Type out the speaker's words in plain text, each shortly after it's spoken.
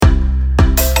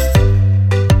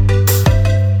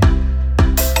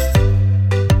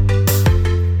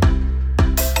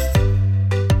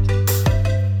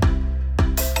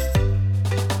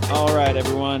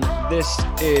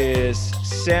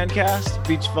Sandcast,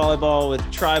 beach volleyball with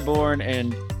Triborn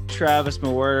and Travis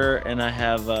Mawerder, and I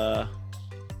have a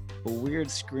weird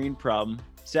screen problem.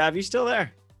 Sav, you still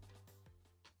there?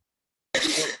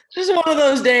 Just one of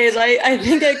those days. I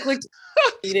think I clicked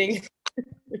meeting.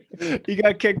 You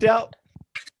got kicked out?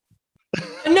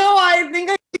 No, I think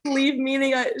I clicked leave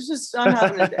meeting. I'm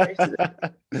having a day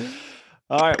today.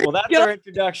 All right, well, that's our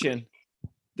introduction.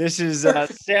 This is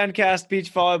Sandcast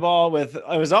Beach Volleyball with,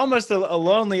 it was almost a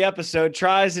lonely episode.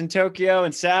 Tri's in Tokyo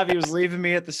and Savvy was leaving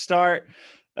me at the start.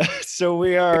 So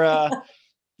we are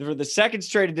for the second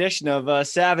straight edition of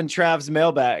Sav and Trav's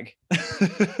mailbag.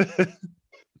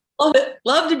 Love it.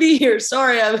 Love to be here.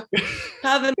 Sorry, I'm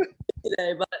having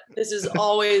today, but this is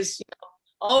always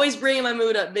bringing my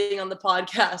mood up being on the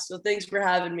podcast. So thanks for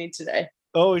having me today.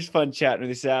 Always fun chatting with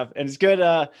you, Sav. And it's good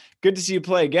to see you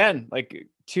play again. Like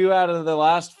 2 out of the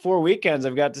last 4 weekends,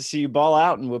 I've got to see you ball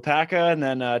out in Wapaka and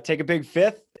then take a big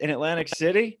fifth in Atlantic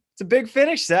City. It's a big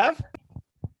finish, Sav.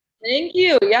 Thank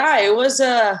you. Yeah, it was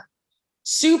a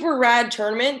super rad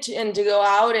tournament and to go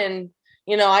out and,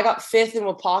 I got fifth in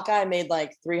Wapaka. I made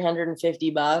like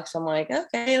 $350. I'm like,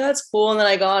 okay, that's cool. And then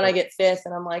I go and I get fifth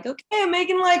and I'm like, okay, I'm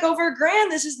making like over $1,000.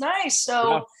 This is nice.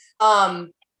 So,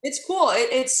 it's cool.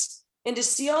 And to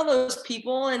see all those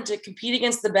people and to compete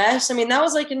against the best, I mean, that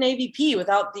was like an AVP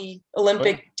without the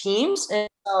Olympic teams. And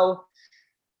so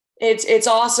it's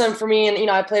awesome for me. And,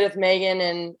 I played with Megan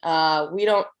and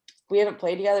we haven't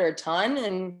played together a ton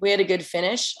and we had a good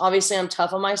finish. Obviously I'm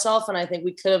tough on myself and I think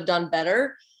we could have done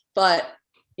better, but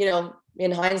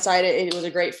in hindsight, it was a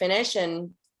great finish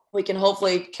and we can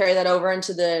hopefully carry that over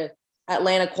into the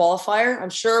Atlanta qualifier.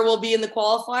 I'm sure we'll be in the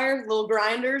qualifier, little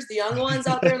grinders, the young ones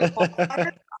out there in the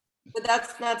qualifier. But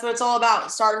that's what it's all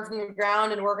about, starting from the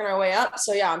ground and working our way up.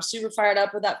 So yeah, I'm super fired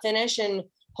up with that finish and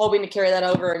hoping to carry that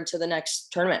over into the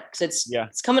next tournament because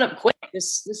it's coming up quick.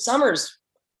 This summer's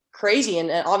crazy,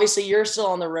 and obviously you're still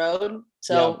on the road.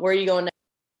 So where are you going next?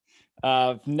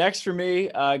 Next for me,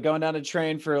 going down to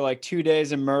train for like 2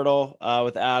 days in Myrtle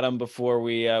with Adam before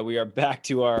we are back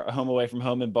to our home away from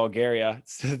home in Bulgaria.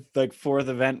 It's the like 4th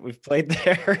event we've played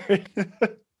there,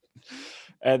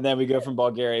 and then we go from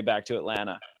Bulgaria back to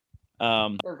Atlanta.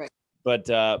 Perfect. But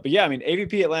yeah, I mean,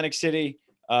 AVP Atlantic City,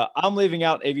 I'm leaving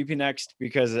out AVP Next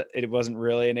because it wasn't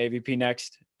really an AVP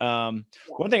Next. One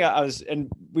thing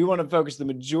and we want to focus the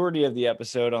majority of the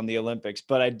episode on the Olympics,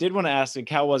 but I did want to ask, like,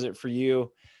 how was it for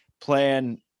you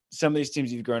playing some of these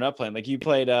teams you've grown up playing? Like you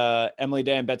played Emily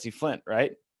Day and Betsy Flint,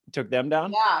 right? Took them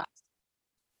down? Yeah.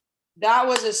 That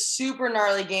was a super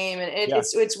gnarly game. And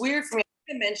it's weird for me.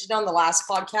 I mentioned on the last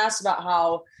podcast about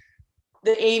how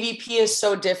the AVP is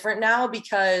so different now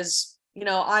because,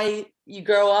 you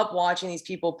grow up watching these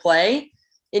people play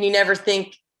and you never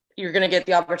think you're going to get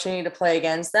the opportunity to play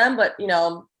against them. But,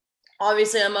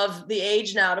 obviously I'm of the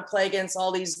age now to play against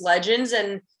all these legends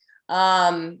and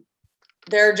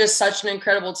they're just such an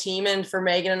incredible team. And for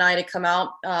Megan and I to come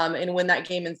out and win that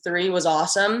game in 3 was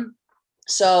awesome.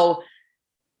 So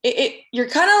you're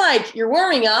kind of like, you're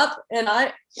warming up and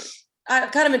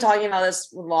I've kind of been talking about this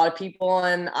with a lot of people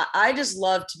and I just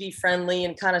love to be friendly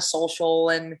and kind of social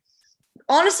and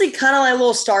honestly kind of like a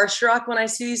little starstruck when I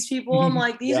see these people. I'm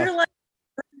like, these are like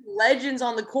legends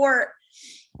on the court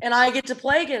and I get to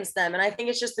play against them. And I think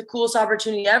it's just the coolest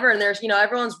opportunity ever. And there's,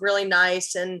 everyone's really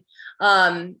nice and,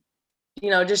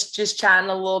 just chatting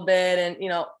a little bit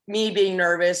and, me being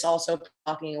nervous, also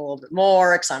talking a little bit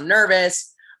more because I'm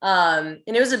nervous. And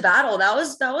it was a battle. That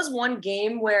was one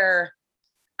game where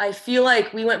I feel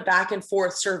like we went back and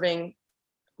forth serving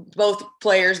both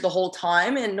players the whole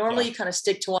time. And normally you kind of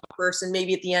stick to one person,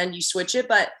 maybe at the end you switch it,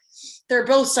 but they're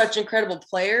both such incredible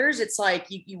players. It's like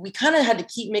we kind of had to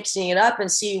keep mixing it up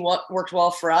and see what worked well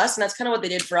for us. And that's kind of what they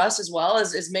did for us as well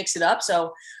is mix it up.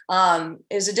 So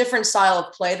it's a different style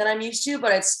of play than I'm used to,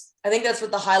 but I think that's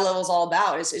what the high level is all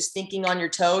about is thinking on your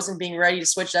toes and being ready to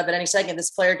switch it up at any second.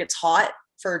 This player gets hot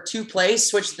for 2 plays,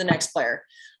 switch to the next player.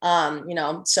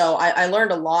 So I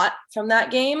learned a lot from that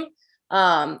game,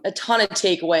 a ton of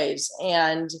takeaways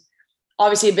and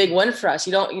obviously a big win for us.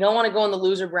 You don't want to go in the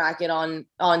loser bracket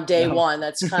on day one.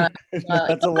 That's kind of,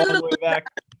 that's a long way back.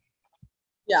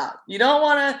 Yeah. You don't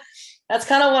want to, that's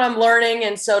kind of what I'm learning.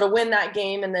 And so to win that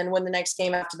game and then win the next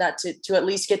game after that, to at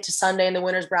least get to Sunday in the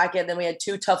winners bracket, then we had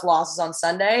 2 tough losses on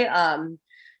Sunday.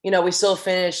 We still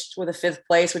finished with a 5th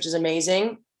place, which is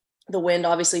amazing. The wind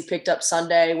obviously picked up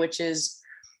Sunday, which is,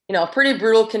 pretty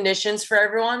brutal conditions for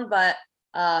everyone, but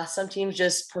some teams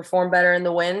just perform better in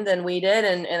the wind than we did.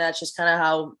 And that's just kind of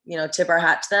how, tip our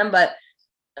hat to them. But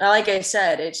like I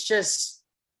said, it's just,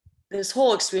 this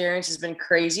whole experience has been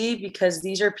crazy because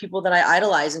these are people that I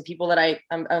idolize and people that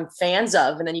I'm fans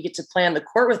of, and then you get to play on the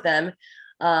court with them.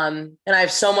 And I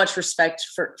have so much respect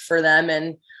for them.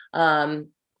 And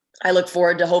I look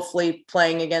forward to hopefully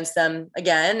playing against them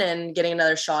again and getting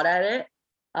another shot at it.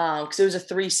 Because it was a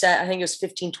 3-set. I think it was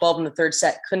 15-12 in the third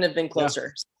set. Couldn't have been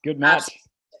closer. Yeah, good match.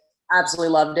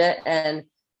 Absolutely loved it. And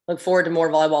look forward to more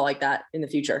volleyball like that in the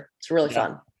future. It's really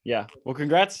fun. Yeah. Well,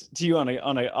 congrats to you on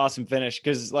an awesome finish.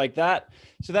 Cause like that,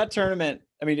 so that tournament,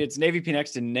 I mean, it's an AVP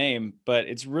Next in name, but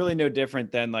it's really no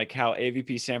different than like how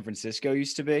AVP San Francisco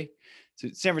used to be. So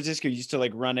San Francisco used to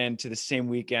like run into the same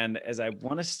weekend as I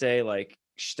want to say like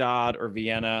Stade or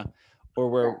Vienna,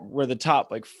 or where the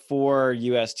top like 4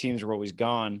 US teams were always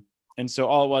gone. And so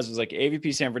all it was like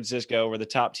AVP San Francisco where the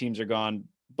top teams are gone,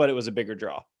 but it was a bigger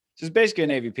draw. So it's basically an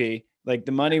AVP. Like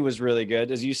the money was really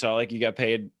good. As you saw, like you got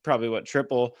paid probably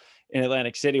triple in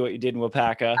Atlantic City, what you did in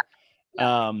Wapaka.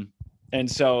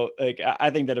 And so like,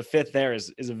 I think that a 5th there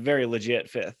is a very legit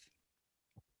 5th.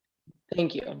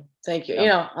 Thank you. Yeah. You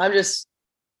know, I'm just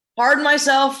pardon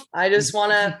myself. I just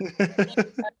want to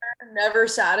never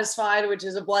satisfied, which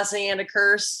is a blessing and a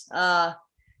curse.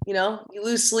 You know, you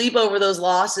lose sleep over those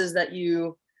losses that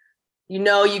you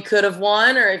could have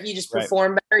won, or if you just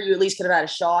perform better, you at least could have had a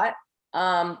shot.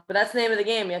 But that's the name of the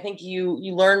game. I think you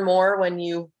learn more when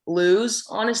you lose.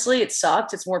 Honestly, it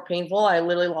sucked. It's more painful. I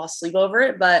literally lost sleep over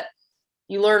it, but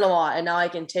you learn a lot. And now I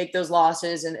can take those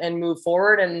losses and move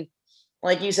forward. And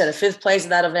like you said, a 5th place at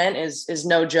that event is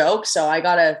no joke. So I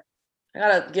gotta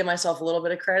give myself a little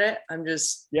bit of credit. I'm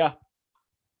just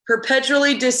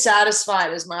perpetually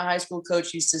dissatisfied, as my high school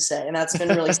coach used to say, and that's been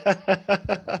really kind of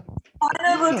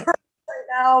a curse right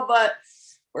now. But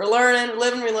we're learning,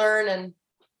 live and we learn, and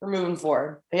we're moving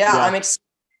forward. But I'm excited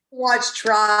to watch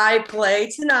Tri play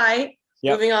tonight.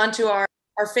 Moving on to our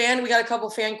fan, we got a couple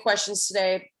fan questions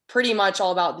today, pretty much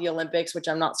all about the Olympics, which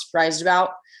I'm not surprised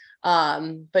about.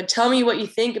 But tell me what you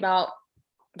think about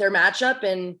their matchup,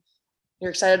 and you're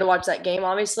excited to watch that game,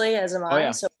 obviously, as am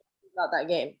I. So about that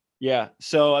game. Yeah.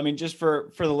 So, I mean, just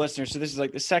for the listeners, so this is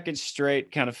like the second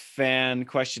straight kind of fan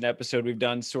question episode we've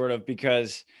done, sort of,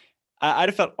 because I'd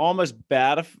have felt almost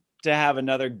bad to have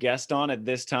another guest on at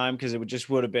this time, because it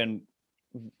would have been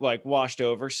like washed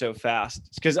over so fast,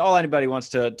 because all anybody wants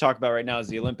to talk about right now is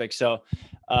the Olympics. So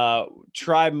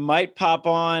Tri might pop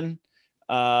on.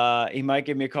 He might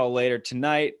give me a call later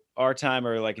tonight, our time,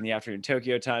 or like in the afternoon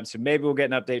Tokyo time. So maybe we'll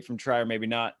get an update from Tri, or maybe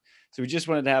not. So we just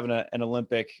wanted to have an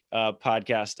Olympic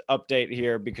podcast update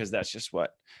here, because that's just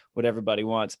what everybody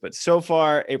wants. But so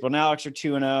far, April and Alex are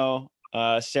 2-0.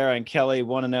 Sarah and Kelly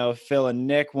 1-0. Phil and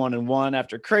Nick 1-1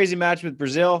 after a crazy match with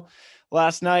Brazil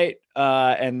last night.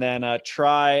 And then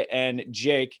Tri and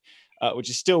Jake, which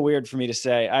is still weird for me to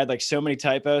say. I had like so many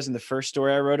typos in the first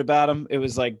story I wrote about him. It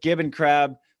was like Gibb and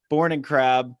Crab, Born and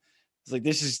Crab. It's like,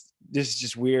 this is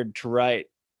just weird to write.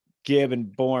 Gibb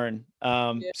and Born.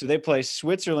 So they play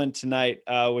Switzerland tonight,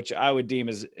 which I would deem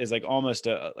is like almost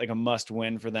a must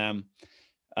win for them.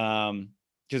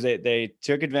 Because they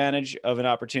took advantage of an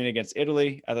opportunity against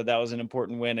Italy. I thought that was an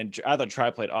important win. And I thought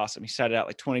Tri played awesome. He started out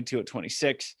like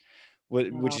 22-26,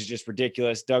 which is just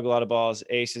ridiculous. Dug a lot of balls,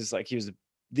 aces. Like he was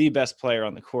the best player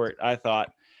on the court, I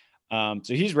thought.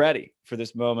 So he's ready for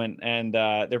this moment. And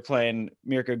they're playing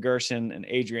Mirko Gerson and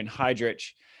Adrian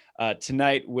Heidrich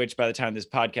tonight, which by the time this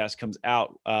podcast comes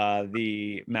out,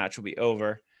 the match will be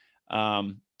over.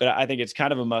 But I think it's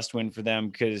kind of a must win for them,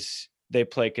 because they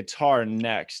play Qatar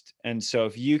next. And so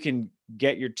if you can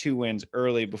get your 2 wins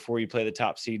early before you play the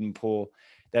top seed in pool,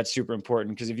 that's super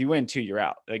important, because if you win 2, you're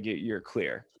out. Like you're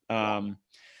clear.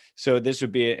 So this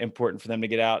would be important for them to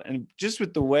get out. And just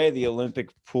with the way the Olympic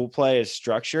pool play is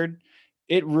structured,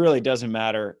 it really doesn't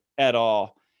matter at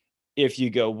all if you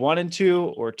go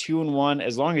 1-2 or 2-1.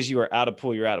 As long as you are out of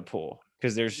pool, you're out of pool,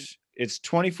 because it's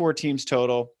 24 teams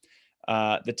total.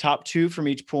 The top 2 from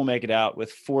each pool make it out,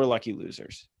 with 4 lucky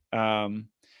losers.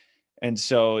 And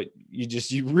so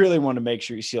you really want to make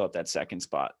sure you seal up that second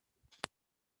spot.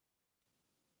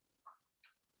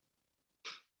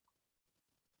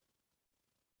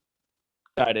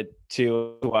 Excited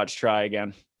to watch Tri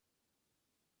again.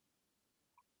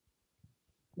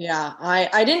 Yeah,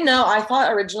 I didn't know. I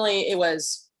thought originally it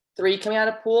was 3 coming out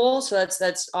of pool. So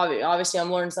that's obviously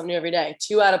I'm learning something new every day.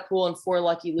 2 out of pool and 4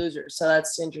 lucky losers. So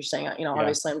that's interesting.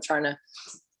 Obviously I'm trying to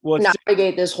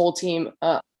navigate this whole team.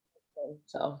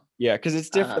 So yeah, because it's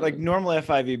different. Like normal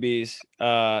FIVBs,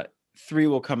 3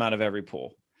 will come out of every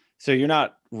pool. So you're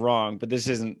not wrong, but this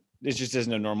just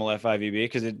isn't a normal FIVB,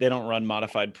 because they don't run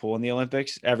modified pool in the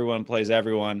Olympics. Everyone plays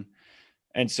everyone.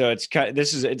 And so it's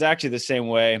actually the same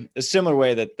way, a similar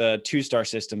way that the 2-star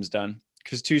system's done.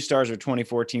 because 2 stars are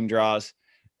 24 team draws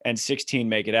and 16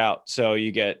 make it out. So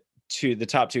you get the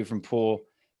top 2 from pool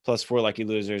plus 4 lucky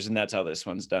losers. And that's how this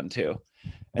one's done too.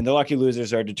 And the lucky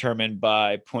losers are determined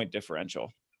by point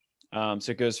differential.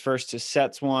 So it goes first to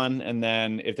sets 1. And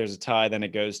then if there's a tie, then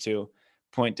it goes to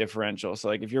point differential. So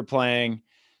like if you're playing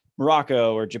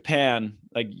Morocco or Japan,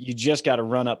 like you just got to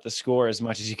run up the score as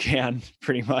much as you can,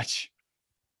 pretty much.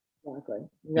 Exactly.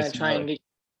 You got to try and get,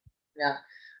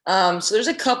 yeah. So there's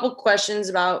a couple questions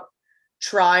about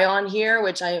Tri on here,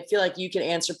 which I feel like you can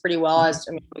answer pretty well, as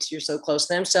I mean, you're so close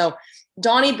to them. So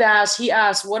Donnie Bass, he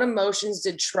asked, what emotions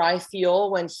did Tri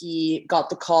feel when he got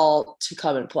the call to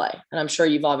come and play? And I'm sure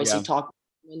you've obviously talked.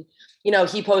 You know,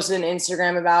 he posted an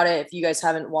Instagram about it. If you guys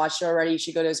haven't watched it already, you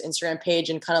should go to his Instagram page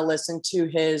and kind of listen to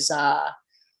his,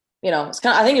 you know, it's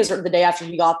kind of, I think it was the day after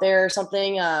he got there or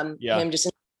something. Him just,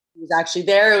 he was actually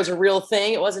there. It was a real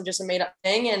thing. It wasn't just a made up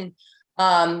thing. And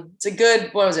it's a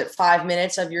good, what was it, 5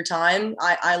 minutes of your time.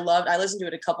 I listened to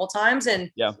it a couple times, and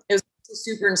it was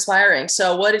super inspiring.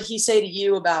 So what did he say to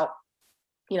you about,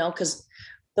 you know, because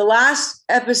the last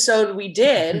episode we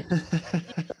did,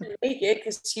 he couldn't make it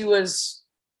because he was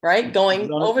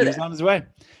going over there. He was on his way.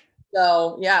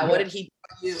 So what did he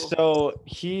do? So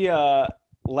he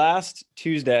last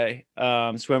Tuesday,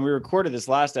 so when we recorded this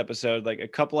last episode, like a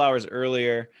couple hours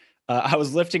earlier, I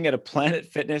was lifting at a Planet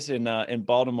Fitness in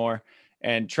Baltimore,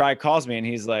 and Tri calls me and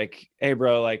he's like, "Hey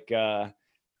bro, like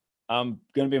I'm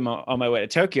gonna be on my way to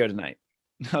Tokyo tonight."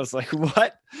 I was like,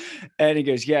 "What?" And he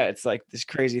goes, "Yeah, it's like this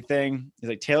crazy thing." He's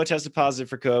like, "Taylor tested positive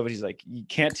for COVID." He's like, "You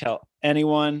can't tell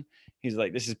anyone." He's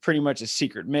like, "This is pretty much a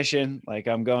secret mission. Like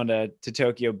I'm going to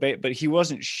Tokyo," but he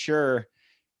wasn't sure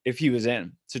if he was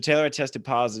in. So Taylor had tested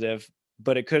positive,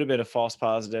 but it could have been a false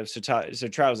positive. So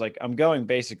Tri was like, "I'm going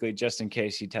basically just in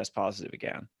case he tests positive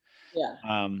again."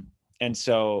 Yeah. And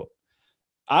so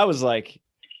I was like,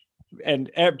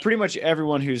 and pretty much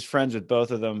everyone who's friends with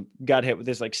both of them got hit with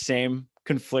this like same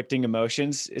conflicting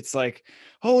emotions. It's like,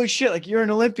 holy shit, like you're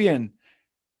an Olympian.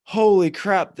 Holy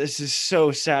crap, this is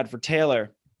so sad for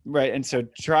Taylor. Right. And so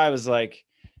Tri was like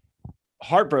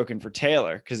heartbroken for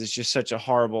Taylor because it's just such a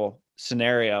horrible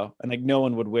scenario. And like no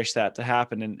one would wish that to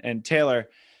happen. And Taylor,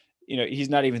 you know, he's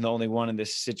not even the only one in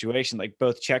this situation. Like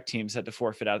both Czech teams had to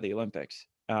forfeit out of the Olympics.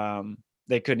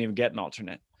 They couldn't even get an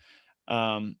alternate.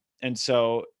 And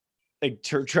so like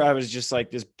Tri was just like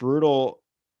this brutal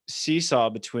seesaw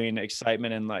between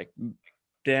excitement and like,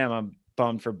 damn, I'm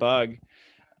bummed for Bug.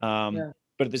 But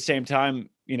at the same time,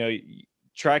 you know,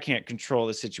 Tri can't control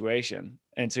the situation.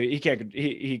 And so he can't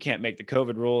make the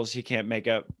COVID rules. He can't make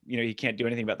up, you know, he can't do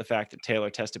anything about the fact that Taylor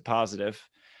tested positive.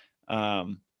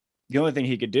 The only thing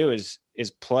he could do is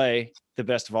play the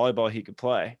best volleyball he could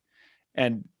play.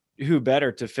 And who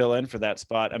better to fill in for that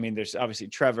spot? I mean, there's obviously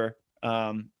Trevor,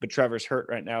 but Trevor's hurt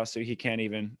right now, so he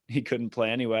couldn't play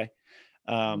anyway.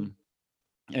 And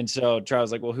so Tri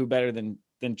was like, well, who better than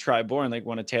Tri Bourne, like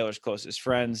one of Taylor's closest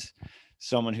friends,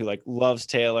 someone who like loves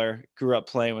Taylor, grew up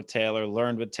playing with Taylor,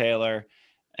 learned with Taylor,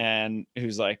 and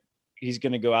who's like, he's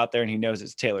going to go out there and he knows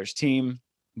it's Taylor's team,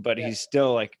 but he's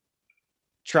still like,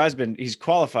 he's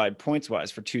qualified points wise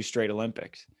for 2 straight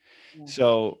Olympics.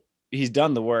 So he's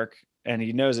done the work and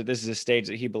he knows that this is a stage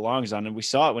that he belongs on. And we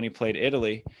saw it when he played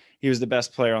Italy. He was the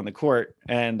best player on the court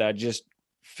and just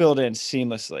filled in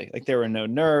seamlessly. Like there were no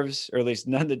nerves, or at least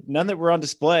none that were on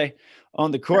display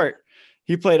on the court.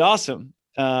 He played awesome.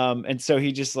 And so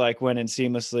he just like went in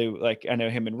seamlessly. Like I know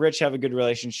him and Rich have a good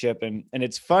relationship, and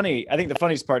it's funny. I think the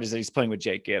funniest part is that he's playing with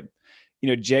Jake Gibb. You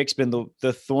know, Jake's been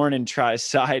the thorn in Tri's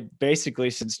side basically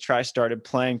since Tri started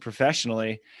playing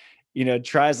professionally. You know,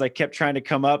 Tri's like kept trying to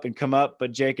come up,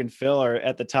 but Jake and Phil are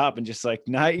at the top and just like,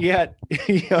 not yet,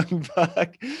 young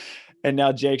buck. And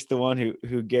now Jake's the one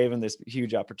who gave him this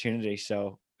huge opportunity.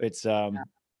 So it's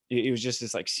it was just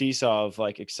this like seesaw of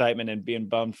like excitement and being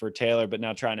bummed for Taylor, but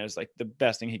now trying to, is like the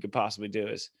best thing he could possibly do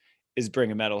is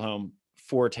bring a medal home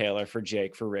for Taylor, for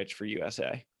Jake, for Rich, for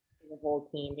USA. The whole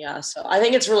team. Yeah. So I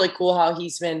think it's really cool how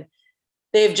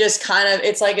they've just kind of,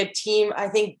 it's like a team. I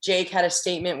think Jake had a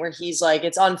statement where he's like,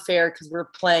 it's unfair because we're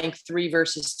playing 3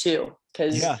 versus 2.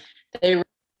 Cause I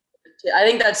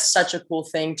think that's such a cool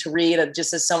thing to read,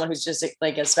 just as someone who's just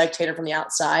like a spectator from the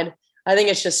outside. I think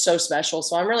it's just so special.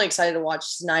 So I'm really excited to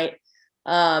watch tonight.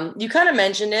 You kind of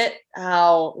mentioned it,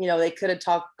 how, you know, they could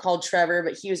have called Trevor,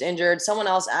 but he was injured. Someone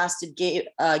else asked, did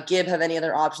Gibb have any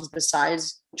other options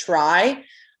besides Tri?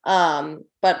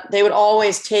 But they would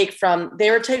always they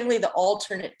were technically the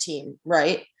alternate team,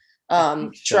 right?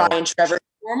 Tri and Trevor.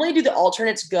 Normally do the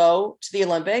alternates go to the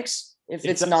Olympics if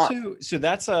it's not? So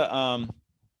that's a,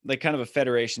 like kind of a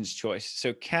federation's choice.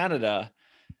 So Canada,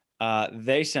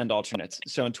 they send alternates.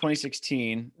 So in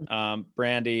 2016,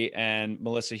 Brandy and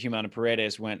Melissa Humana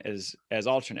Paredes went as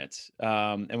alternates.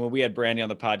 And when we had Brandy on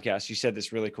the podcast, she said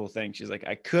this really cool thing. She's like,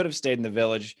 I could have stayed in the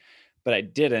village, but I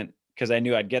didn't because I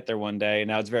knew I'd get there one day. And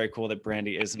now it's very cool that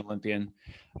Brandy is an Olympian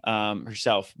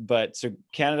herself. But so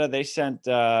Canada, they sent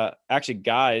actually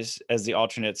guys as the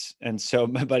alternates. And so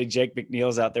my buddy Jake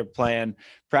McNeil's out there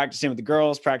practicing with the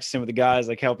girls, practicing with the guys,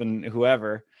 like helping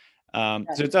whoever. So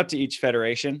it's up to each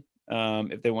federation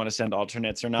if they want to send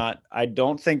alternates or not. I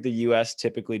don't think the U.S.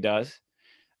 typically does.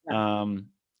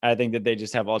 I think that they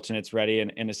just have alternates ready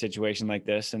in a situation like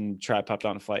this, and Tri popped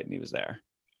on a flight and he was there.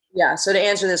 Yeah. So to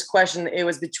answer this question, it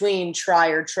was between Tri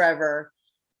or Trevor,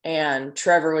 and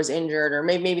Trevor was injured, or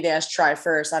maybe they asked Tri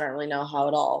first. I don't really know how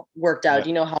it all worked out. Yeah. Do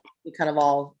you know how it kind of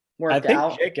all worked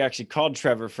out? I think Jake actually called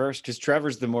Trevor first because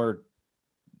Trevor's the more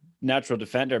natural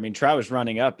defender. I mean, Tri was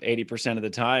running up 80% of the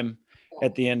time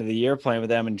at the end of the year playing with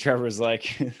them, and Trevor was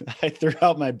like, I threw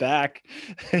out my back.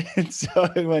 And so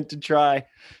I went to Tri.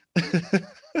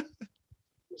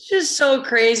 It's just so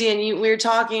crazy. And we were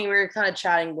kind of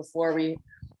chatting before we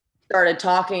started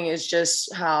talking, is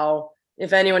just how,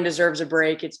 if anyone deserves a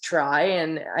break, it's Tri.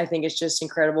 And I think it's just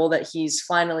incredible that he's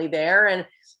finally there. And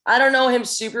I don't know him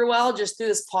super well, just through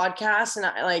this podcast. And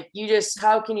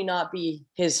how can you not be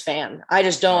his fan? I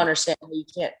just don't understand.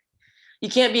 You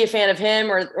can't be a fan of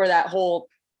him or that whole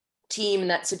team in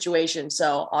that situation.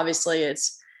 So obviously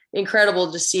it's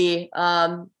incredible to see.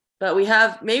 But we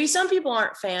have, maybe some people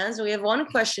aren't fans. We have one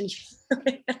question.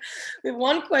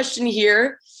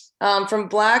 Here from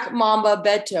Black Mamba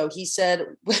Beto. He said,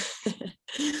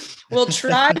 "Will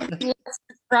Tri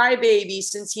cry baby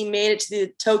since he made it to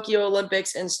the Tokyo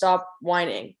Olympics and stopped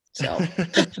whining?" So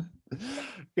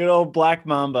good old Black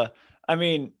Mamba. I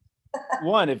mean,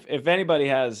 one, if anybody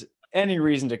has any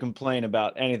reason to complain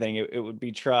about anything, it would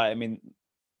be Tri. I mean,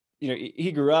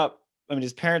 he grew up, I mean,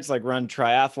 his parents like run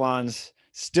triathlons,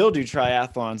 still do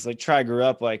triathlons. Like Tri grew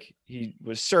up, like he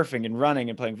was surfing and running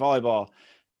and playing volleyball,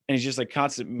 and he's just like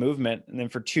constant movement. And then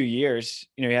for 2 years,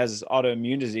 he has this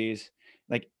autoimmune disease.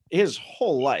 Like his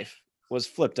whole life was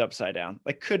flipped upside down,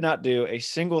 like could not do a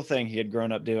single thing he had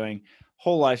grown up doing.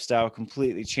 Whole lifestyle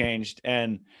completely changed.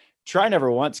 And Tri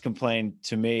never once complained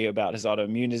to me about his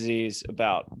autoimmune disease,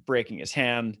 about breaking his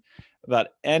hand, about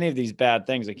any of these bad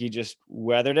things. Like he just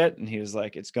weathered it, and he was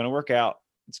like, it's going to work out.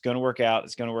 It's going to work out.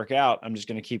 It's going to work out. I'm just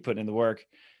going to keep putting in the work.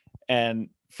 And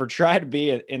for Tri to be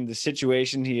in the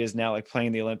situation he is now, like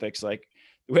playing the Olympics, like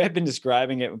the way I've been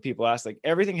describing it when people ask, like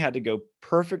everything had to go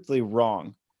perfectly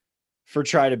wrong for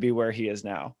Tri to be where he is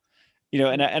now,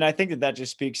 and I think that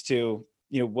just speaks to,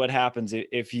 what happens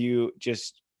if you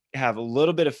just have a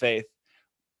little bit of faith,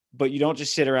 but you don't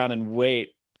just sit around and wait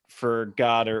for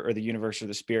God or the universe or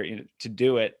the spirit to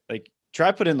do it. Like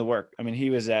Tri put in the work. I mean, he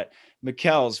was at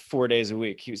McKell's 4 days a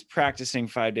week. He was practicing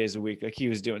 5 days a week. Like he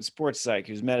was doing sports psych.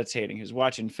 He was meditating. He was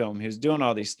watching film. He was doing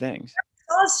all these things.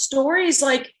 I saw stories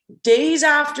like days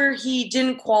after he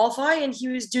didn't qualify, and he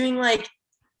was doing like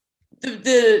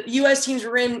the U.S. teams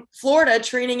were in Florida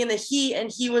training in the heat,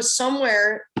 and he was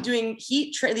somewhere doing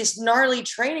this gnarly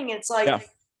training. It's like,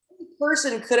 any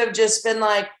person could have just been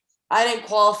like, I didn't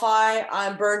qualify.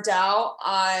 I'm burnt out.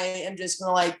 I am just going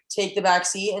to like take the back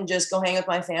seat and just go hang with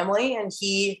my family. And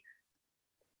he,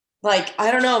 like,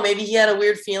 I don't know, maybe he had a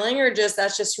weird feeling, or just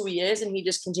that's just who he is, and he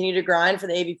just continued to grind for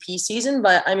the AVP season.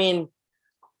 But I mean,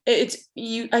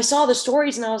 I saw the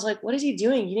stories and I was like, what is he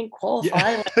doing? He didn't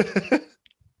qualify. Yeah.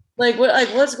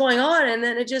 What's going on? And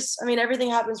then everything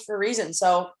happens for a reason.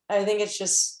 So I think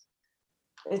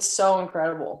it's so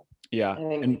incredible. Yeah.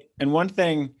 And one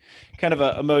thing, kind of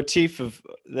a motif of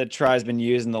that Tri's been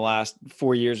used in the last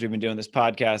 4 years we've been doing this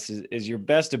podcast is your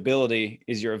best ability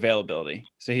is your availability.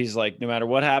 So he's like, no matter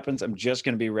what happens, I'm just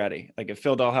going to be ready. Like if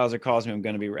Phil Dahlhauser calls me, I'm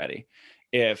going to be ready.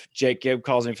 If Jake Gibb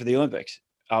calls me for the Olympics,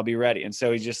 I'll be ready. And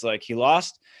so he's just like, he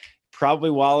lost, probably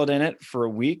wallowed in it for a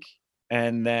week.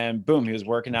 And then boom, he was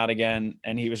working out again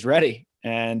and he was ready.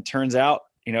 And turns out,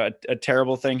 a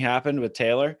terrible thing happened with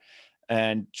Taylor,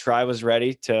 and Tri was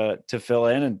ready to fill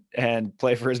in and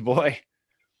play for his boy.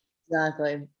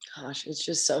 Exactly. Gosh, it's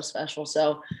just so special.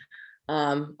 So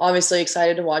obviously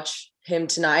excited to watch him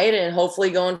tonight, and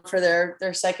hopefully going for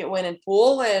their second win in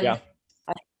pool. And yeah.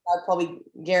 I'd probably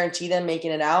guarantee them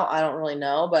making it out. I don't really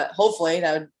know, but hopefully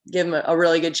that would give them a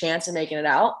really good chance of making it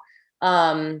out.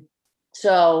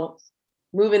 So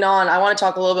moving on, I want to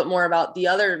talk a little bit more about the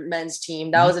other men's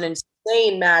team. That was an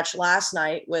insane match last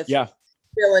night with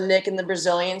Phil and Nick and the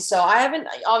Brazilians. So I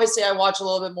watch a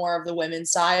little bit more of the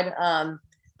women's side,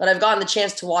 but I've gotten the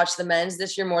chance to watch the men's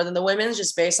this year more than the women's,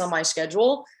 just based on my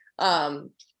schedule.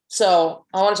 So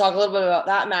I want to talk a little bit about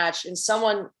that match. And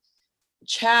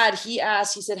Chad, he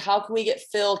said, how can we get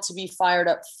Phil to be fired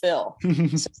up Phil?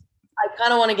 So I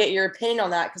kind of want to get your opinion on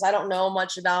that because I don't know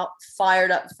much about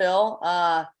fired up Phil.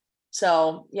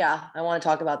 So yeah, I want to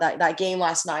talk about that game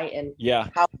last night and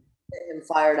how to get him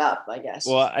fired up, I guess.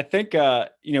 Well, I think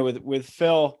with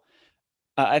Phil,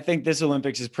 I think this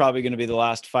Olympics is probably going to be the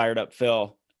last fired up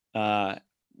Phil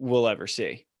we'll ever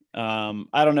see.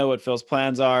 I don't know what Phil's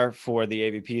plans are for the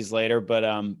AVPs later, but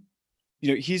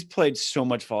he's played so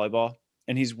much volleyball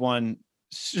and he's won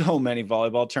so many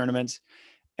volleyball tournaments.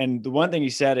 And the one thing he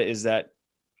said is that,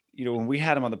 when we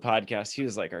had him on the podcast, he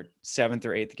was like our 7th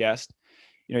or 8th guest.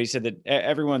 He said that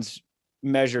everyone's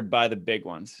measured by the big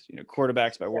ones,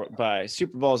 quarterbacks by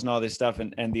Super Bowls and all this stuff.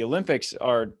 And the Olympics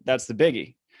that's the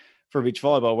biggie for beach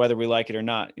volleyball, whether we like it or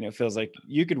not. It feels like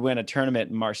you could win a tournament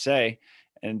in Marseille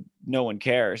and no one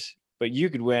cares, but you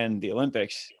could win the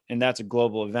Olympics and that's a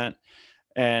global event.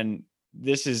 And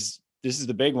this is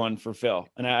the big one for Phil.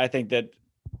 And I think that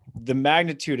the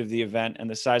magnitude of the event and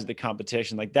the size of the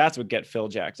competition, like that's what get Phil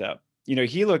jacked up.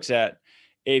 He looks at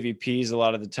AVPs a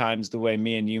lot of the times the way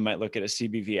me and you might look at a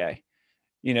CBVA.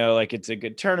 Like it's a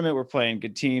good tournament, we're playing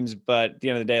good teams, but at the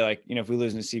end of the day, like, if we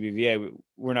lose in a CBVA,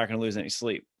 we're not going to lose any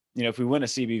sleep. If we win a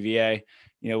CBVA,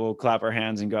 we'll clap our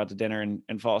hands and go out to dinner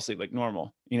and fall asleep like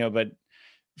normal, but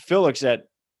Phil looks at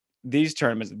these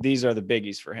tournaments, these are the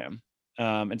biggies for him.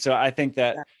 And so I think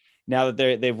that now that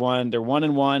they're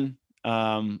 1-1,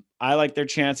 I like their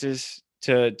chances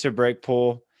to break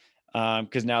pool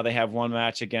because now they have one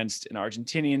match against an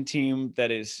Argentinian team that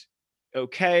is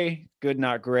okay, good,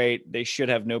 not great. They should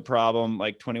have no problem,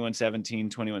 like 21-17,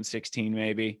 21-16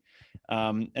 maybe.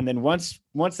 And then once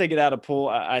they get out of pool,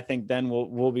 I think then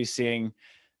we'll be seeing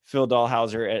Phil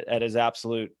Dahlhauser at his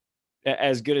absolute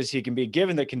as good as he can be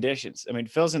given the conditions. I mean,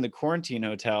 Phil's in the quarantine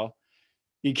hotel.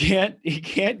 He can't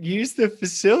use the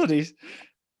facilities.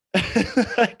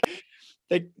 Like,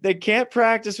 they can't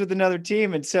practice with another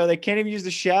team, and so they can't even use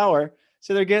the shower.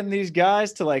 So they're getting these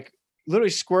guys to like literally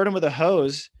squirt them with a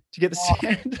hose to get the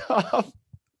sand off.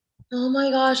 Oh my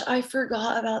gosh, I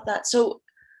forgot about that. So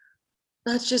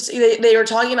that's just they were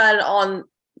talking about it on.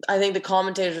 I think the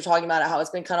commentators were talking about it, how it's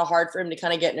been kind of hard for him to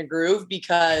kind of get in a groove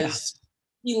because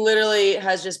he literally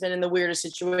has just been in the weirdest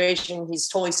situation. He's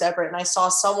totally separate, and I saw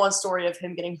someone's story of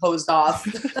him getting hosed off.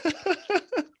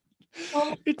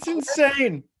 It's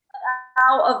insane.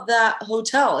 Out of that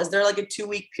hotel, is there like a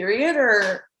 2-week period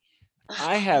or?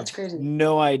 I have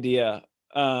no idea.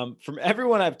 From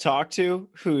everyone I've talked to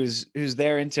who's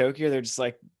there in Tokyo, they're just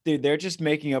like, dude, they're just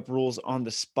making up rules on the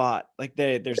spot. Like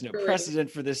there's no precedent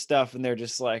for this stuff, and they're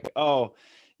just like, oh,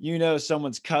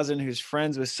 someone's cousin who's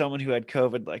friends with someone who had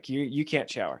COVID, like you can't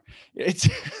shower. It's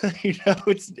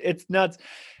it's nuts.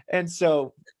 And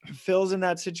so Phil's in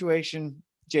that situation.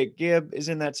 Jake Gibb is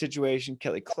in that situation.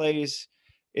 Kelly Clays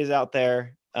is out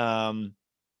there. And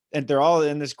they're all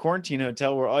in this quarantine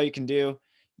hotel where all you can do,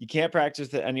 you can't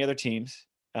practice with any other teams.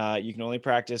 You can only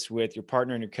practice with your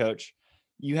partner and your coach.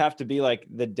 You have to be like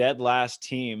the dead last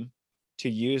team to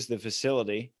use the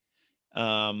facility.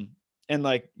 And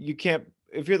like, you can't,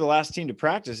 if you're the last team to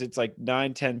practice, it's like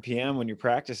 9-10 PM when you're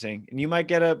practicing, and you might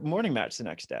get a morning match the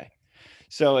next day.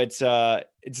 So it's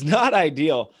not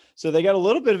ideal. So they got a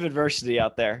little bit of adversity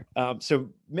out there. So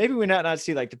maybe we not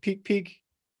see like the peak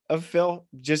of Phil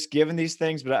just given these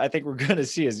things, but I think we're going to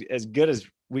see as good as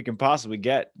we can possibly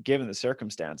get given the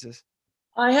circumstances.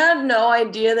 I had no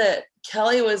idea that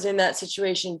Kelly was in that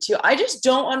situation too. I just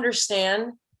don't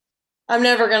understand. I'm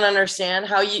never going to understand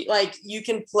how you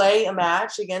can play a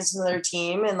match against another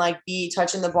team and like be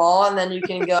touching the ball, and then you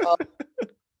can go,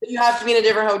 you have to be in a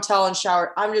different hotel and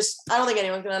shower. I don't think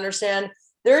anyone can understand.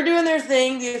 They're doing their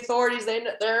thing. The authorities, they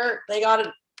got it,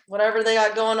 whatever they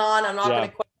got going on. I'm not going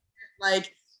to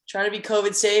like trying to be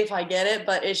COVID safe. I get it,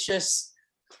 but it's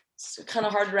kind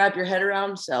of hard to wrap your head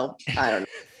around. So I don't know.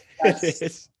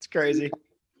 It's crazy.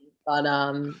 But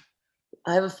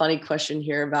I have a funny question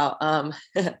here about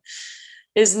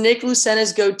is Nick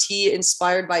Lucena's goatee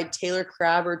inspired by Taylor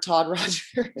Crabb or Todd Rogers?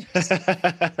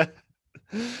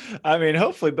 I mean,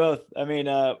 hopefully both. I mean,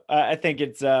 I think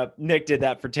it's Nick did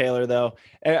that for Taylor, though.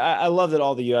 I love that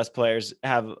all the U.S. players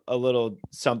have a little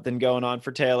something going on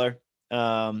for Taylor.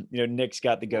 Nick's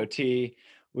got the goatee,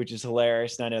 which is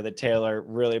hilarious. And I know that Taylor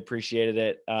really appreciated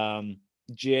it.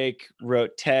 Jake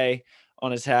wrote Tay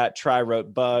on his hat. Tri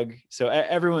wrote Bug. So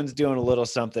everyone's doing a little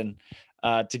something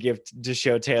to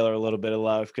show Taylor a little bit of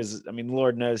love, because I mean,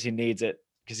 Lord knows he needs it,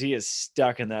 because he is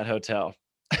stuck in that hotel.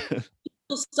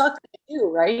 He's stuck there too,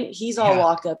 right? He's all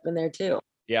locked up in there too.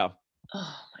 Yeah.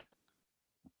 Oh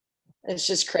my! It's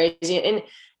just crazy. And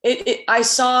I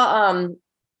saw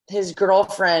his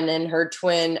girlfriend and her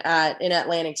twin in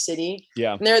Atlantic City.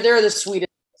 Yeah. And they're the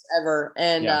sweetest ever.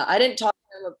 And Yeah. I didn't talk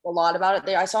to them a lot about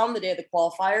it. I saw them the day of the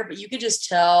qualifier, but you could just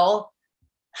tell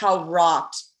how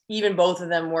rocked even both of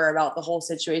them were about the whole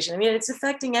situation. I mean, it's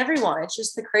affecting everyone. It's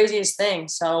just the craziest thing.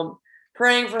 So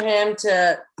praying for him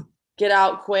to get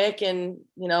out quick and,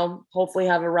 hopefully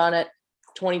have a run at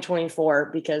 2024,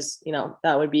 because,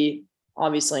 that would be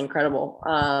obviously incredible.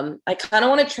 I kind of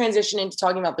want to transition into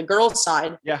talking about the girls'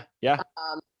 side. Yeah.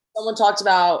 Someone talked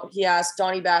about, he asked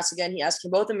Donnie Bass again, he asked,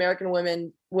 can both American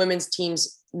women's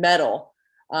teams medal?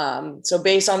 So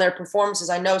based on their performances,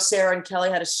 I know Sarah and Kelly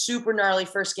had a super gnarly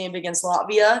first game against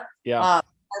Latvia. Yeah. Our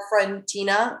friend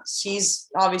Tina, she's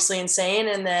obviously insane.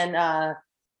 And then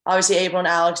obviously April and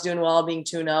Alex doing well, being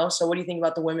 2-0. So what do you think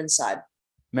about the women's side?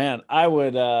 Man, I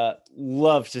would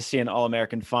love to see an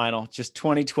All-American final, just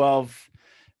 2012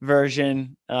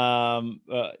 version.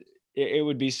 It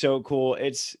would be so cool.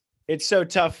 It's so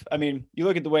tough. I mean, you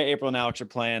look at the way April and Alex are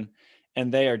playing, and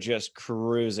they are just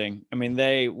cruising. I mean,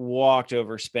 they walked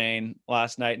over Spain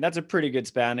last night, and that's a pretty good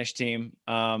Spanish team.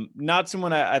 Not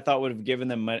someone I thought would have given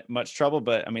them much trouble,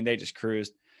 but I mean, they just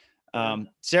cruised.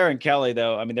 Sarah and Kelly,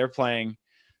 though, I mean, they're playing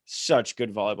such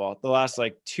good volleyball. The last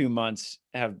 2 months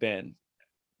have been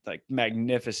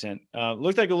magnificent.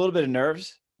 Looked like a little bit of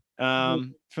nerves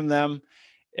from them,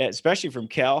 especially from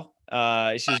Kel.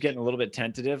 She was getting a little bit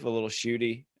tentative, a little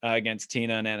shooty against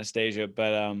Tina and Anastasia,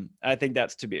 but I think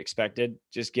that's to be expected,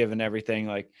 just given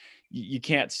everything. You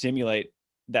can't simulate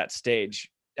that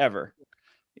stage ever.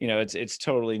 It's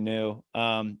totally new.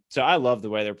 So I love the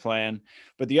way they're playing.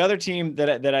 But the other team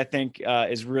that I think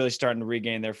is really starting to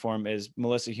regain their form is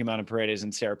Melissa Humana Paredes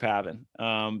and Sarah Pavin.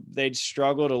 They'd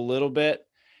struggled a little bit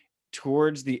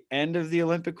towards the end of the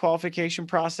Olympic qualification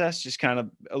process, just kind of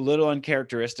a little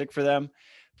uncharacteristic for them.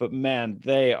 But man,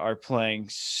 they are playing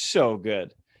so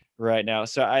good right now.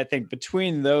 So I think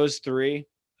between those three,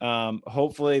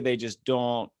 hopefully they just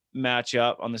don't match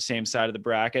up on the same side of the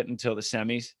bracket until the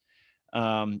semis.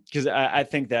 Because I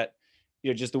think that,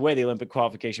 just the way the Olympic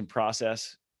qualification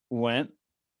process went,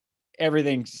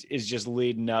 everything is just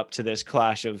leading up to this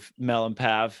clash of Mel and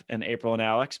Pav and April and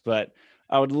Alex. But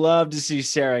I would love to see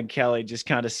Sarah and Kelly just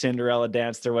kind of Cinderella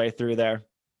dance their way through there.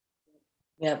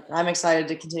 Yeah, I'm excited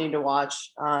to continue to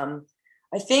watch.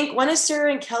 I think, when is Sarah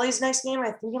and Kelly's next game?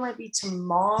 I think it might be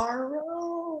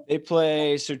tomorrow. They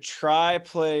play, so Tri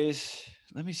plays,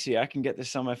 let me see, I can get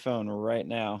this on my phone right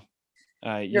now.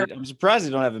 I'm surprised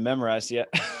they don't have it memorized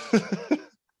yet.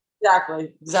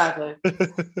 Exactly.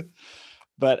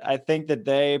 But I think that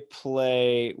they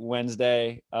play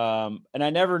Wednesday. And I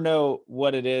never know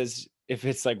what it is, if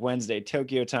it's Wednesday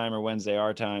Tokyo time or Wednesday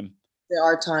our time.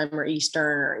 Our time or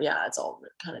Eastern, it's all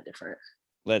kind of different.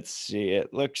 Let's see.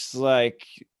 It looks like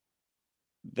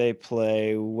they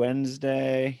play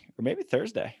Wednesday or maybe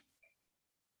Thursday.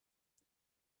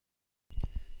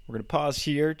 We're going to pause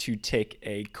here to take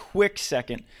a quick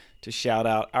second to shout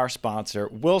out our sponsor,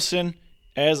 Wilson.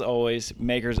 As always,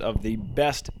 makers of the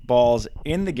best balls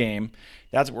in the game.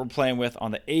 That's what we're playing with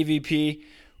on the AVP,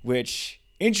 which,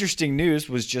 interesting news,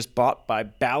 was just bought by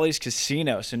Bally's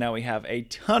Casino. So now we have a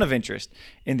ton of interest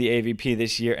in the AVP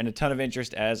this year, and a ton of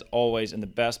interest, as always, in the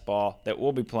best ball that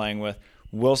we'll be playing with,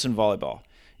 Wilson Volleyball.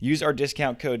 Use our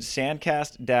discount code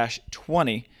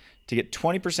SANDCAST-20 to get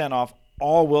 20% off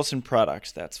all Wilson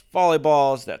products. That's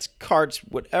volleyballs, that's carts,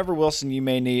 whatever Wilson you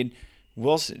may need.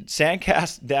 Wilson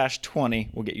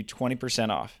SANDCAST-20 will get you 20%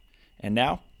 off. And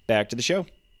now back to the show.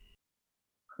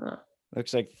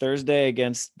 Looks like Thursday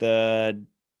against the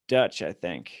Dutch, I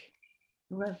think.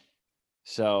 Okay.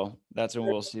 So that's when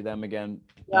we'll see them again.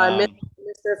 Yeah, I missed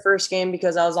their first game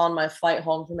because I was on my flight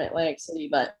home from Atlantic City,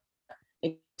 but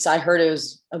I heard it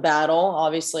was a battle.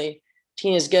 Obviously,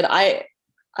 Tina's good. I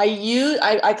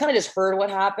kind of just heard what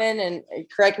happened, and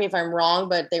correct me if I'm wrong,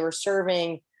 but they were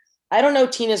serving. I don't know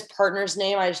Tina's partner's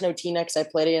name. I just know Tina because I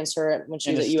played against her when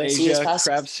she was at UNC this past.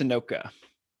 Kravtsenoka.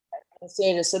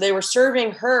 So they were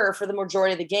serving her for the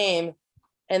majority of the game,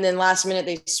 and then last minute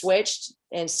they switched,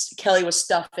 and Kelly was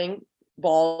stuffing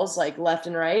balls left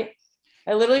and right.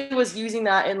 I literally was using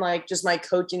that in just my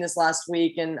coaching this last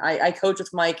week, and I coach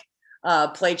with Mike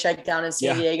Playcheck down in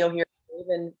San Diego here,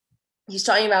 and he's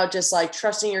talking about just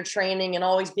trusting your training and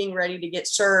always being ready to get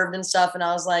served and stuff. And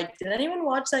I was like, did anyone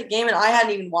watch that game? And I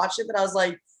hadn't even watched it, but I was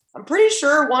like, I'm pretty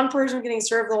sure one person was getting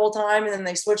served the whole time, and then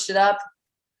they switched it up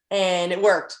and it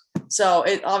worked. So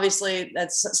it obviously,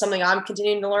 that's something I'm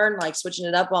continuing to learn, switching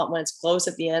it up when it's close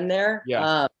at the end there.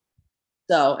 Yeah.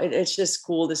 So it's just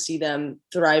cool to see them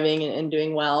thriving and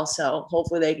doing well. So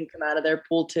hopefully they can come out of their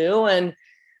pool too and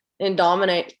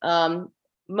dominate.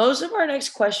 most of our next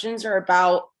questions are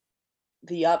about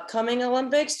the upcoming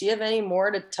Olympics. Do you have any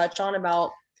more to touch on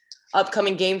about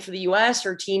upcoming game for the US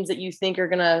or teams that you think are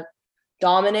going to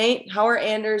dominate? How are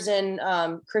Anders and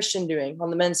Christian doing on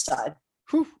the men's side?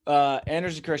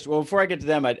 Anders and Christian. Well, before I get to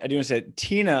them, I do want to say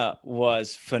Tina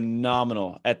was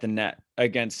phenomenal at the net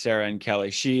against Sarah and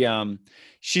Kelly.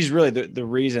 She's really the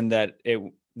reason that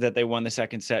they won the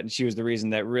second set, and she was the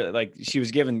reason that really, like, she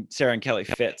was giving Sarah and Kelly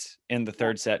fits in the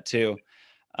third set too.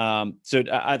 So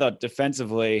I thought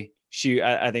defensively,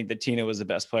 I think that Tina was the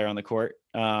best player on the court.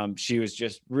 She was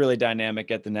just really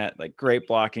dynamic at the net, like great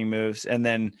blocking moves. And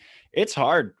then it's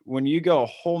hard when you go a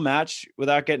whole match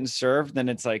without getting served, then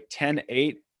it's like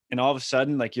 10-8, and all of a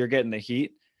sudden, like, you're getting the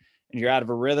heat and you're out of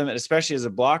a rhythm, and especially as a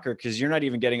blocker, because you're not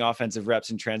even getting offensive reps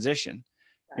in transition.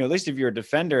 At least if you're a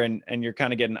defender and you're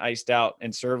kind of getting iced out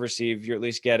and serve receive, you're at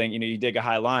least getting, you dig a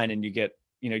high line and you get,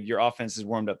 your offense is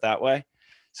warmed up that way.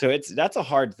 So that's a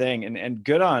hard thing, and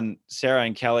good on Sarah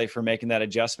and Kelly for making that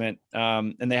adjustment.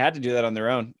 And they had to do that on their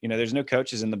own. There's no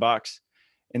coaches in the box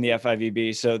in the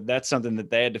FIVB. So that's something that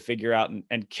they had to figure out.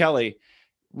 And Kelly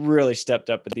really stepped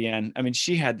up at the end. I mean,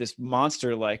 she had this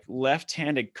monster, like,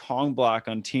 left-handed Kong block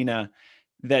on Tina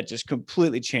that just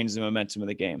completely changed the momentum of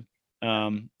the game.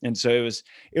 And so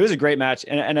it was a great match.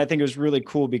 And I think it was really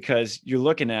cool because you're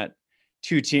looking at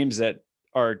two teams that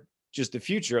are just the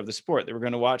future of the sport that we're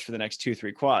going to watch for the next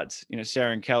 2-3 quads.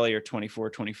 Sarah and Kelly are 24,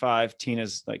 25,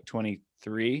 Tina's like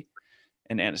 23,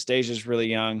 and Anastasia's really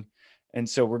young. And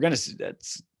so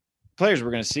that's players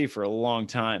we're going to see for a long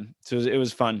time. So it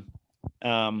was fun.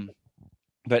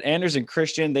 But Anders and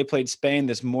Christian, they played Spain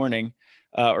this morning,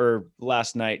 or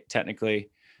last night, technically.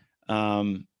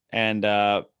 Man,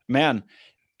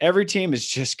 every team is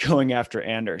just going after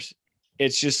Anders.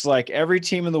 It's just like every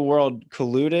team in the world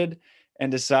colluded and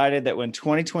decided that when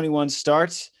 2021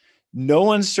 starts, no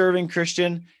one's serving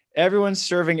Christian, everyone's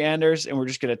serving Anders, and we're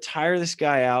just going to tire this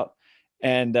guy out.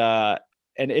 And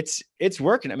it's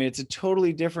working. I mean, it's a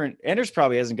totally different. Anders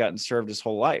probably hasn't gotten served his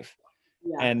whole life.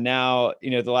 Yeah. And now,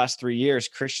 the last 3 years,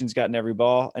 Christian's gotten every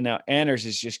ball, and now Anders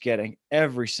is just getting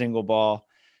every single ball.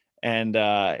 And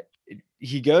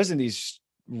he goes in these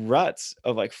ruts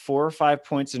of like 4 or 5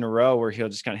 points in a row where he'll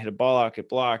just kind of hit a ball out, get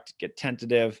blocked, get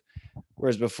tentative.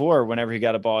 Whereas before, whenever he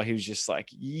got a ball, he was just like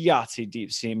Yahtzee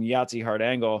deep seam, Yahtzee hard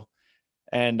angle.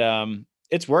 And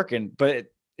it's working, but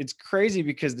it's crazy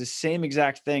because the same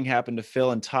exact thing happened to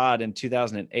Phil and Todd in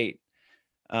 2008.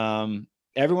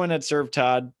 Everyone had served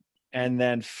Todd, and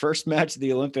then first match of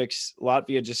the Olympics,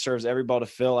 Latvia just serves every ball to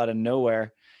Phil out of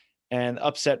nowhere and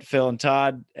upset Phil and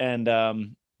Todd.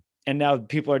 And now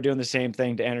people are doing the same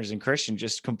thing to Anders and Christian,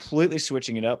 just completely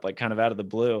switching it up, like kind of out of the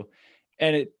blue.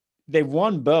 And they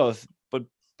won both, but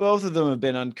both of them have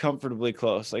been uncomfortably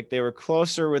close. Like, they were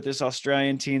closer with this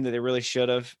Australian team that they really should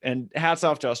have. And hats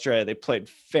off to Australia. They played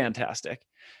fantastic.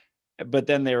 But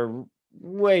then they were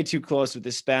way too close with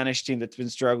the Spanish team that's been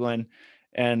struggling.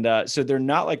 And so they're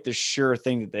not like the sure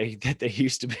thing that they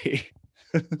used to be.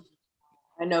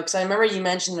 I know, because I remember you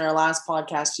mentioned in our last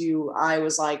podcast, I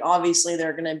was like, obviously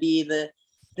they're going to be the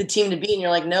team to beat. And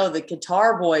you're like, no, the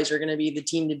Qatar boys are going to be the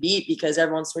team to beat because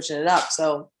everyone's switching it up.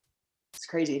 So it's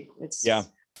crazy. It's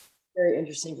very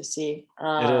interesting to see.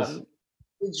 It is.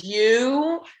 Did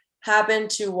you happen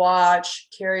to watch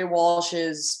Carrie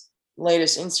Walsh's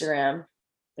latest Instagram?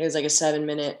 It was like a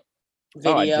 7-minute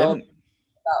video. Oh, I didn't.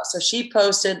 So she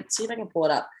posted, see if I can pull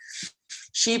it up.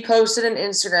 She posted an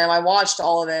Instagram. I watched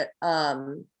all of it.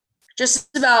 Just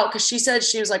about, because she said,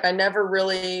 she was like, I never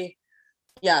really,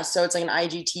 so it's like an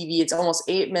IGTV. It's almost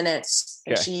 8 minutes.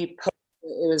 And she posted,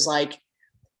 it was like,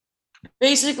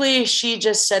 basically she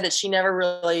just said that she never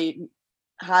really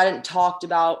hadn't talked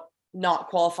about not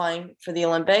qualifying for the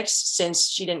Olympics since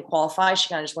she didn't qualify. She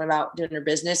kind of just went about doing her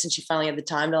business, and she finally had the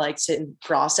time to like sit and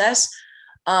process.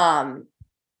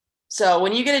 So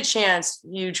when you get a chance,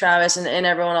 you, Travis, and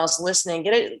everyone else listening,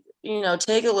 get it,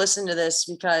 take a listen to this,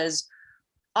 because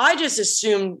I just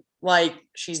assumed like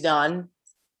she's done,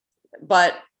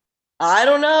 but I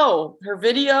don't know. Her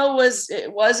video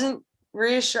wasn't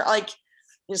reassuring. Like,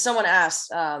 someone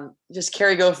asked, does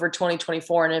Carrie go for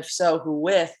 2024? And if so, who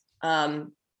with?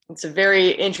 It's a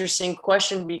very interesting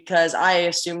question, because I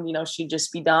assumed, she'd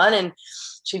just be done and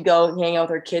she'd go hang out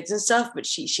with her kids and stuff. But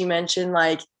she mentioned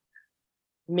like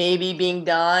maybe being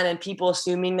done and people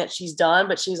assuming that she's done,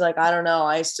 but she's like, I don't know.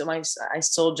 I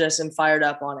still just am fired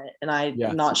up on it, and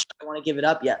I'm not sure I want to give it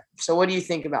up yet. So what do you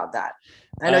think about that?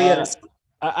 I know you have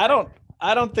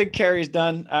I don't think Carrie's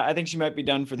done. I think she might be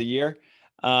done for the year.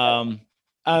 I'm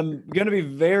going to be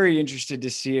very interested to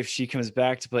see if she comes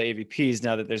back to play AVPs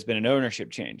now that there's been an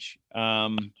ownership change. I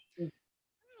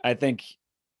think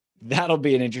that'll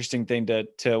be an interesting thing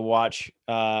to watch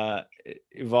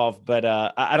evolve. But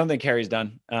I don't think Carrie's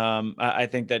done. I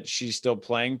think that she's still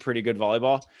playing pretty good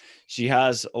volleyball. She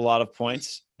has a lot of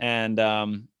points, and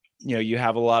you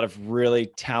have a lot of really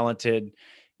talented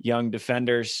young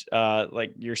defenders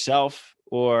like yourself,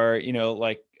 or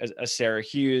like a Sarah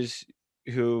Hughes,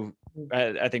 who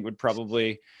I think would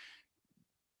probably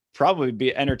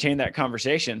be entertain that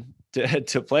conversation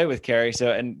to play with Carrie.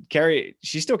 So, and Carrie,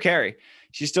 she's still Carrie.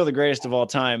 She's still the greatest of all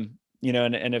time,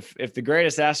 and if the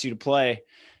greatest asks you to play,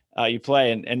 you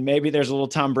play, and maybe there's a little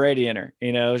Tom Brady in her.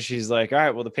 She's like, all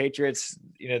right, well, the Patriots,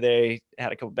 they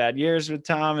had a couple bad years with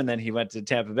Tom, and then he went to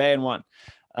Tampa Bay and won.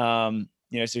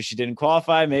 So she didn't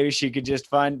qualify. Maybe she could just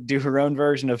do her own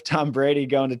version of Tom Brady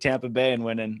going to Tampa Bay and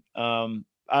winning.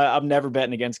 I'm never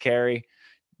betting against Carrie.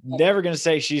 Never going to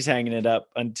say she's hanging it up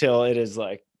until it is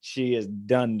like she is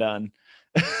done.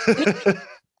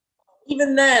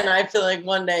 Even then, I feel like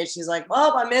one day she's like,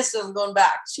 well, I miss him, I'm going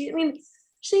back.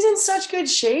 She's in such good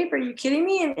shape. Are you kidding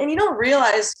me? And you don't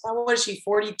realize, what is she,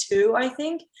 42, I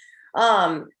think?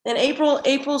 And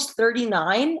April's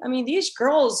 39. I mean, these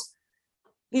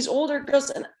older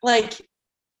girls, like,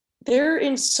 they're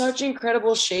in such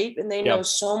incredible shape, and they know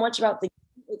so much about the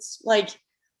game. It's like,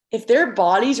 if their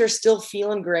bodies are still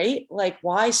feeling great, like,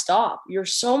 why stop? You're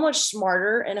so much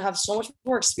smarter and have so much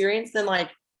more experience than like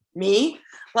me.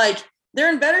 Like, they're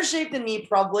in better shape than me,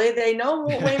 probably. They know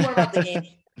way more about the game.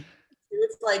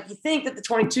 It's like, you think that the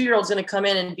 22-year-old is going to come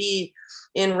in and be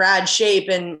in rad shape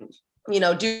and,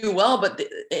 do well. But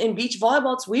in beach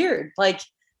volleyball, it's weird. Like,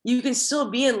 you can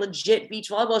still be in legit beach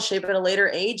volleyball shape at a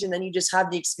later age, and then you just have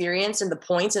the experience and the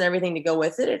points and everything to go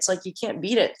with it. It's like, you can't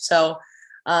beat it. So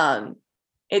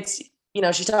it's,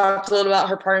 she talked a little about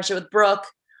her partnership with Brooke.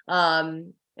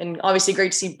 And obviously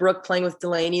great to see Brooke playing with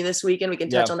Delaney this weekend. We can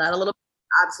touch on that a little bit.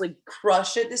 Absolutely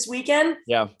crushed it this weekend.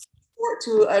 Yeah.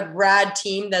 To a rad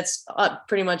team that's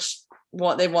pretty much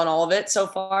they've won all of it so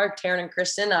far. Taryn and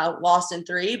Kristen lost in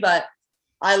 3, but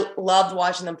I loved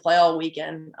watching them play all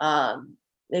weekend.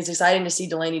 It's exciting to see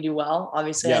Delaney do well.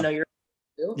 Obviously, I know you're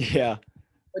too. Yeah.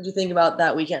 What'd you think about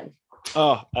that weekend?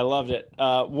 Oh, I loved it.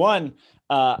 I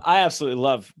absolutely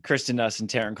love Kristen Nuss and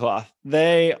Taryn Cloth.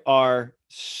 They are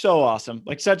so awesome,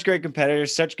 like such great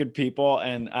competitors, such good people.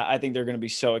 And I think they're going to be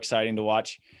so exciting to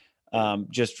watch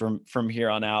just from here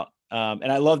on out.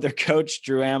 And I love their coach,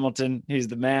 Drew Hamilton. He's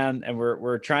the man. And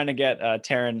we're trying to get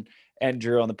Taryn and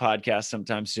Drew on the podcast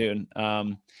sometime soon.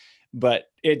 But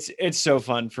it's so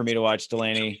fun for me to watch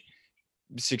Delaney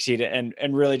succeed and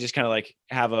really just kind of like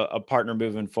have a partner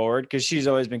moving forward, because she's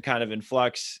always been kind of in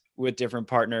flux with different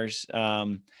partners.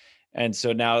 And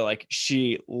so now, like,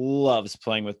 she loves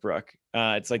playing with Brooke.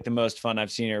 It's like the most fun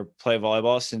I've seen her play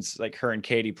volleyball since like her and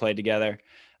Katie played together.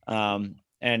 And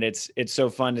it's so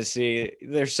fun to see.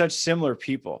 They're such similar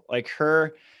people, like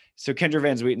her. So Kendra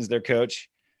Van Zweten's their coach,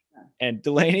 and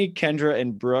Delaney, Kendra,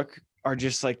 and Brooke are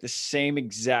just like the same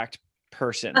exact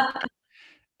person.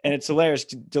 And it's hilarious.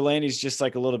 Delaney's just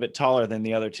like a little bit taller than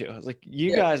the other two. I was like,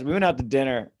 you guys, we went out to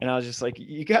dinner, and I was just like,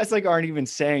 you guys like aren't even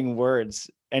saying words,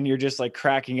 and you're just like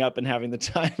cracking up and having the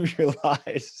time of your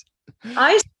lives.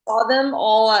 I saw them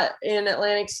all in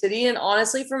Atlantic City, and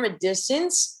honestly, from a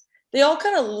distance, they all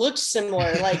kind of looked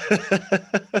similar. Like,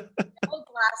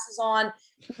 glasses on.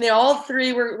 They all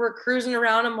 3 were cruising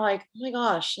around. I'm like, oh my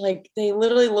gosh, like, they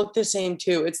literally look the same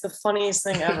too. It's the funniest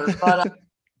thing ever. But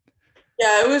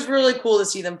yeah, it was really cool to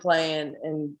see them play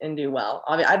and do well.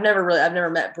 I mean, I've never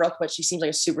met Brooke, but she seems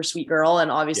like a super sweet girl,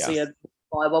 and obviously a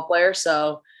volleyball player.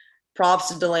 So props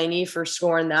to Delaney for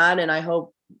scoring that. And I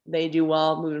hope they do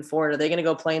well moving forward. Are they going to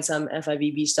go play in some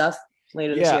FIVB stuff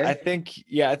later this year? I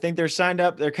think they're signed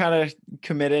up. They're kind of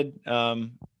committed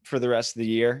for the rest of the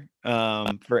year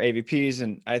for AVPs.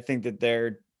 And I think that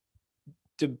they're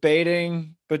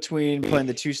debating between playing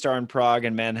the 2-star in Prague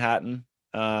and Manhattan.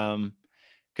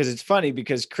 Because it's funny,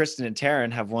 because Kristen and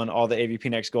Taryn have won all the AVP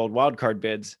Next Gold wildcard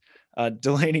bids.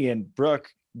 Delaney and Brooke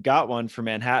got one for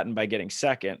Manhattan by getting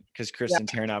second, because Kristen and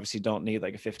Taryn obviously don't need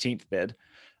like a 15th bid.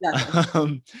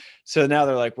 So now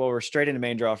they're like, well, we're straight into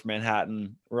main draw for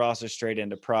Manhattan. We're also straight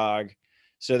into Prague.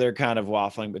 So they're kind of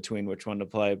waffling between which one to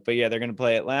play. But yeah, they're going to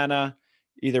play Atlanta,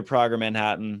 either Prague or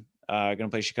Manhattan. Going to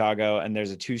play Chicago, and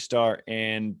there's a 2-star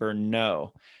in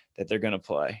Brno that they're going to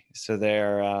play. So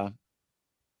they're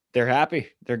happy.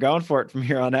 They're going for it from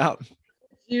here on out.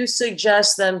 Do you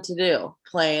suggest them to do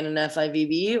play in an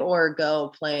FIVB or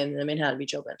go play in the Manhattan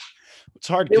Beach Open? It's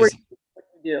hard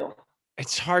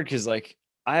because like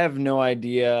I have no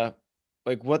idea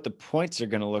like what the points are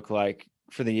going to look like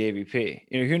for the AVP.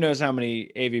 Who knows how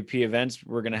many AVP events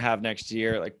we're going to have next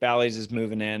year. Like Bally's is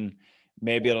moving in,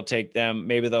 maybe it'll take them,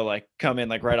 maybe they'll like come in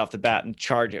like right off the bat and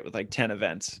charge it with like 10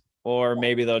 events, or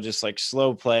maybe they'll just like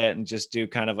slow play it and just do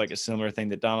kind of like a similar thing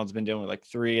that Donald's been doing with like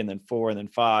 3 and then 4 and then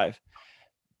 5.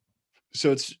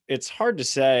 So it's hard to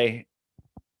say.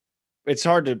 It's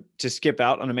hard to skip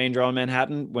out on a main draw in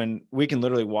Manhattan when we can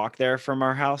literally walk there from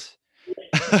our house,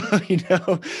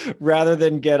 rather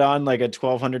than get on like a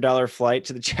 $1,200 flight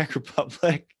to the Czech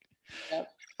Republic. Yep.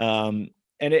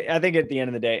 I think at the end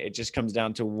of the day, it just comes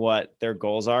down to what their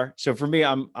goals are. So for me,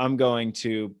 I'm going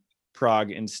to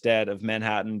Prague instead of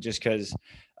Manhattan, just because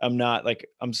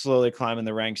I'm slowly climbing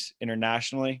the ranks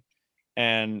internationally.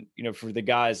 And, for the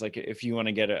guys, like if you want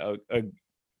to get a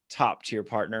top tier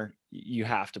partner, you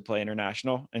have to play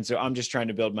international. And so I'm just trying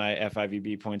to build my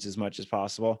FIVB points as much as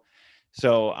possible.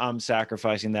 So I'm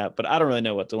sacrificing that, but I don't really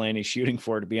know what Delaney's shooting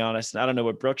for, to be honest. And I don't know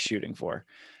what Brooke's shooting for.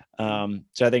 So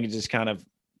I think it just kind of,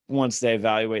 once they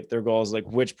evaluate their goals, like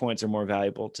which points are more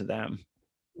valuable to them.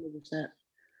 100%.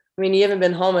 I mean, you haven't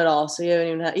been home at all, so you haven't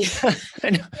even had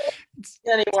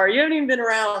anymore. You haven't even been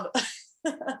around.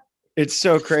 It's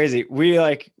so crazy. Me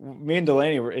and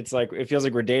Delaney, it's like, it feels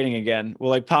like we're dating again. We'll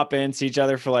like pop in, see each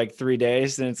other for like 3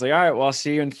 days. Then it's like, all right, well, I'll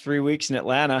see you in 3 weeks in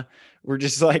Atlanta. We're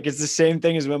just like, it's the same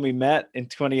thing as when we met in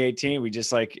 2018. We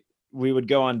just like, we would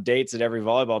go on dates at every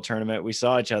volleyball tournament we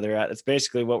saw each other at. It's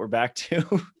basically what we're back to.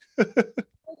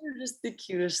 You're just the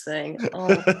cutest thing. Oh,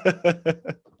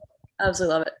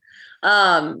 absolutely love it.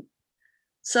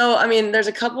 So, I mean, there's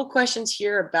a couple questions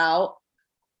here about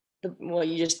what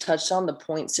you just touched on, the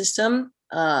point system.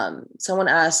 Someone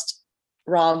asked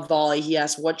Rob Volley, he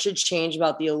asked, what should change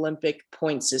about the Olympic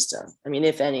point system? I mean,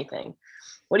 if anything,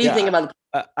 what do you think about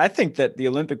I think that the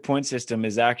Olympic point system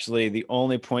is actually the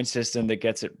only point system that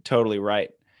gets it totally right.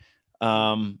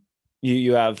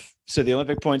 You have, so the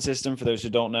Olympic point system, for those who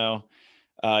don't know,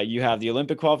 you have the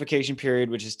Olympic qualification period,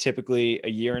 which is typically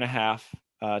 1.5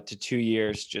 years to 2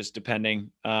 years, just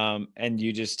depending. And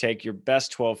you just take your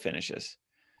best 12 finishes.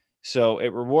 So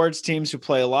it rewards teams who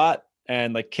play a lot.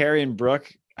 And like Carrie and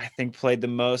Brooke, I think, played the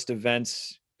most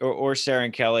events, or Sarah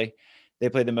and Kelly, they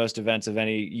played the most events of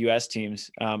any US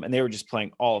teams. And they were just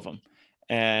playing all of them.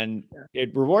 And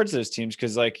it rewards those teams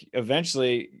because like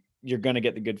eventually you're going to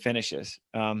get the good finishes.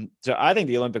 So I think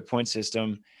the Olympic point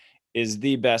system is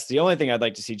the best. The only thing I'd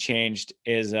like to see changed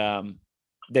is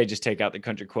they just take out the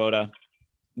country quota.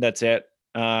 That's it.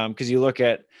 Because you look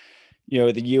at,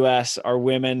 the US, our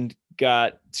women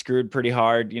got screwed pretty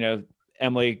hard.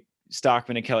 Emily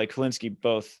Stockman and Kelly Kalinsky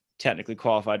both technically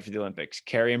qualified for the Olympics.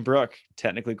 Carrie and Brooke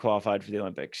technically qualified for the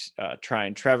Olympics. Try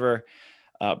and Trevor,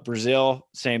 Brazil,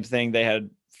 same thing. They had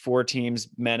 4 teams,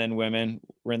 men and women,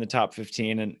 were in the top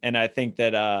 15. And I think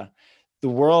that the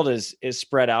world is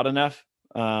spread out enough.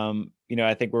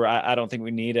 I think I don't think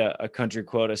we need a country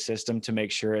quota system to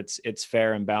make sure it's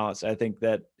fair and balanced. I think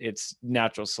that it's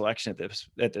natural selection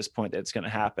at this point that's going to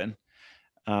happen.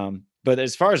 But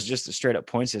as far as just the straight up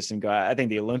point system go, I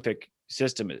think the Olympic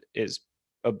system is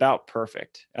about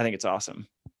perfect. I think it's awesome.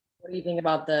 What do you think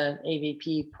about the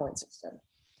AVP point system?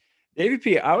 The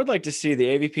AVP, I would like to see the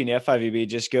AVP and the FIVB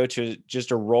just go to just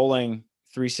a rolling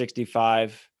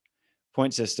 365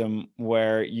 point system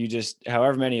where you just,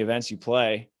 however many events you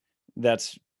play,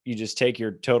 you just take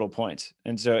your total points.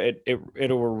 And so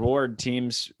it'll reward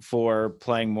teams for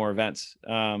playing more events.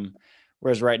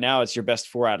 Whereas right now it's your best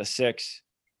 4 out of 6,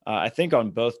 I think,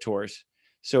 on both tours.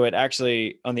 So it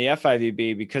actually, on the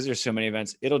FIVB, because there's so many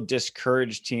events, it'll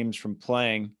discourage teams from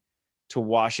playing to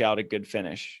wash out a good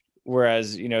finish.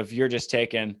 Whereas, if you're just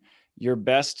taking your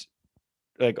best,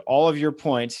 like all of your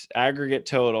points, aggregate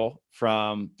total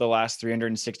from the last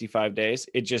 365 days,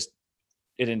 it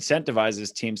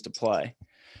incentivizes teams to play.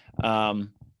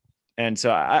 And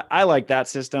so I like that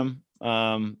system.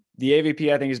 The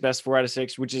AVP, I think, is best 4 out of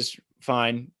 6, which is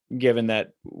fine given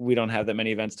that we don't have that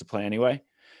many events to play anyway.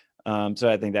 So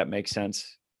I think that makes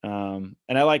sense. And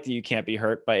I like that you can't be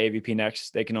hurt by AVP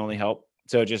Next. They can only help.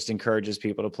 So it just encourages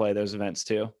people to play those events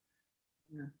too.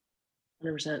 Yeah,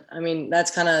 100%. I mean,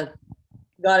 that's kind of,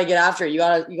 you got to get after it. You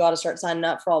got to start signing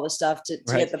up for all this stuff to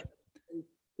Right. get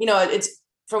it's,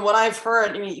 from what I've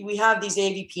heard, I mean, we have these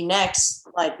AVP Next,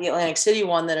 like the Atlantic City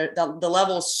one, that are the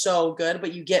level is so good,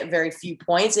 but you get very few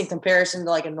points in comparison to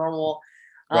like a normal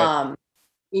Right.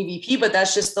 AVP. But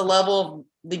that's just the level of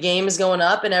the game is going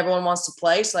up, and everyone wants to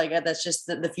play. So like that's just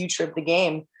the future of the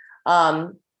game.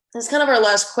 That's kind of our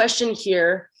last question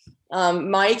here.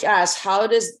 Mike asked, how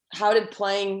did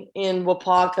playing in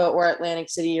Wapaka or Atlantic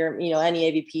City, or any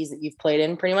AVPs that you've played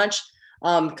in, pretty much,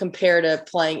 compared to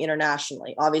playing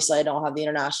internationally. Obviously, I don't have the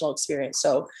international experience.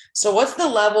 So what's the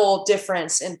level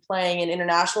difference in playing in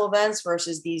international events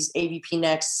versus these AVP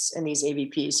Nexts and these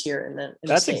AVPs here in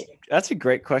the state? That's a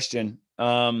great question.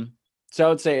 So I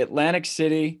would say Atlantic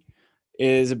City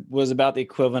was about the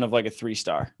equivalent of like a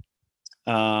 3-star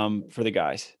for the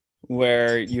guys,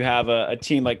 where you have a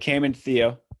team like Cayman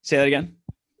Theo. Say that again.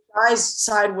 Guys'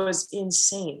 side was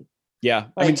insane. Yeah,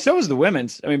 I mean, so was the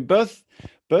women's. I mean, both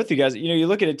you guys. You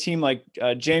look at a team like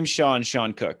James Shaw and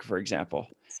Sean Cook, for example.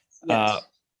 Yes.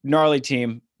 Gnarly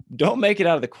team, don't make it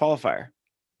out of the qualifier,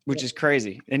 which is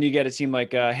crazy. And you get a team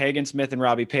like Hagen Smith and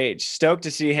Robbie Page. Stoked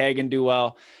to see Hagen do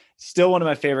well. Still one of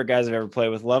my favorite guys I've ever played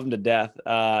with. Love him to death.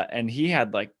 And he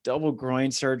had like double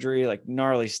groin surgery, like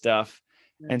gnarly stuff.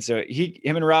 And so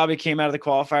him and Robbie came out of the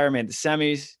qualifier, made the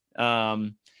semis.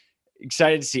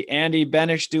 Excited to see Andy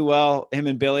Benish do well. Him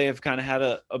and Billy have kind of had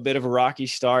a bit of a rocky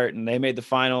start, and they made the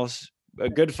finals. A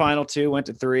good final too, went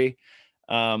to 3.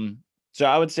 So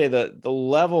I would say the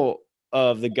level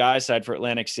of the guys side for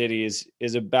Atlantic City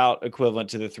is about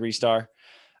equivalent to the 3-star,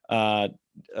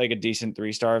 like a decent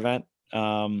 3-star event.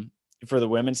 For the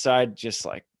women's side, just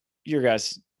like your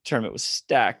guys' tournament was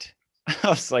stacked. I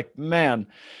was like, man,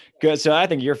 good. So I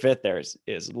think your fit there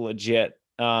is legit.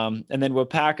 And then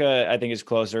Wapaka, I think, is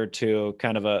closer to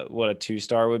kind of what a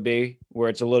 2-star would be, where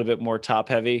it's a little bit more top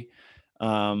heavy.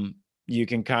 You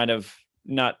can kind of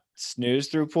not snooze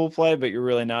through pool play, but you're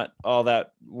really not all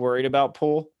that worried about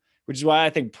pool, which is why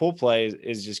I think pool play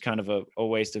is just kind of a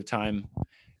waste of time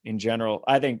in general.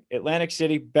 I think Atlantic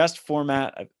City, best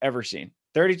format I've ever seen.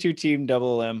 32 team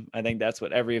double limb. I think that's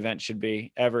what every event should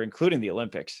be ever, including the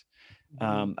Olympics.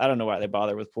 I don't know why they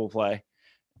bother with pool play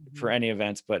for any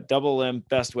events, but double limb,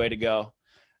 best way to go.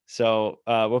 So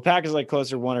Wapaka is like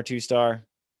closer 1 or 2-star.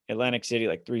 Atlantic City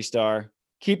like 3-star.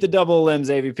 Keep the double limbs,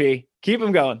 AVP. Keep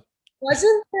them going.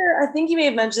 Wasn't there, I think you may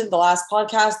have mentioned the last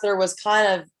podcast, there was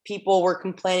kind of people were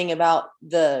complaining about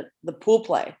the pool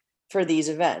play for these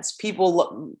events.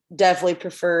 People definitely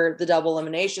prefer the double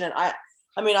elimination. And I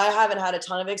mean, I haven't had a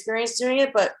ton of experience doing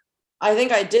it, but I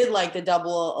think I did like the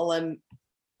double elim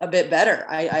a bit better.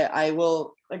 I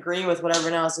will agree with what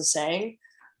everyone else is saying.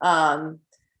 And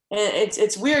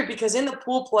it's weird because in the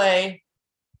pool play,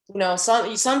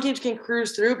 some teams can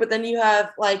cruise through, but then you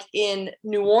have like in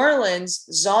New Orleans,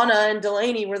 Zana and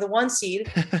Delaney were the 1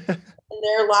 seed. And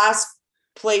their last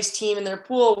place team in their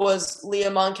pool was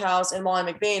Leah Monkhouse and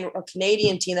Molly McBain, a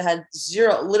Canadian team that had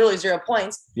literally 0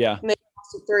 points. Yeah. And they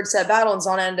lost the 3rd set battle, and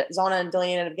Zana and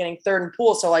Delaney ended up getting 3rd in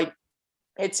pool. So like,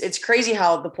 it's crazy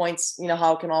how the points,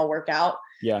 how it can all work out.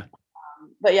 Yeah.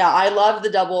 But yeah, I love the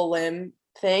double limb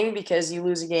thing because you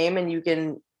lose a game and you get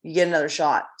another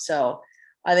shot. So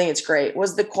I think it's great.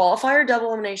 Was the qualifier double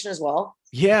elimination as well?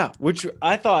 Yeah, which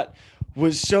I thought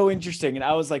was so interesting. And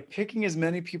I was like picking as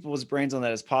many people's brains on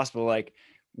that as possible. Like,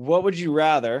 what would you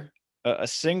rather? A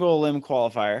single limb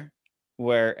qualifier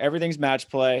where everything's match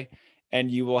play and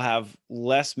you will have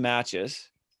less matches,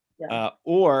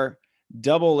 or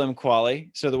double limb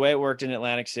quali. So the way it worked in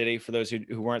Atlantic City, for those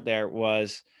who weren't there,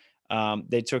 was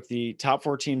they took the top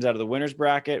 4 teams out of the winner's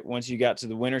bracket. Once you got to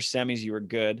the winner's semis, you were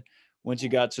good. Once you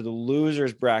got to the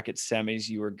loser's bracket semis,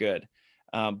 you were good.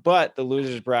 But the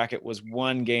loser's bracket was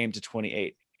 1 game to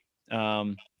 28.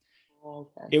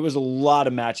 It was a lot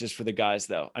of matches for the guys,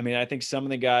 though. I mean, I think some of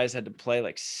the guys had to play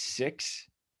like 6.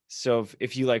 So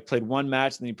if you like played 1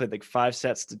 match, then you played like 5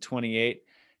 sets to 28.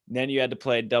 Then you had to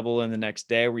play a double in the next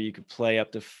day where you could play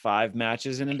up to 5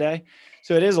 matches in a day.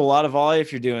 So it is a lot of volley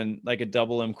if you're doing like a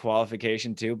double M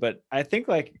qualification too. But I think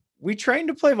like we train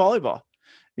to play volleyball,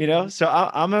 so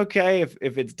I'm okay if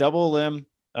it's double limb,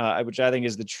 which I think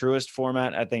is the truest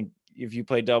format. I think if you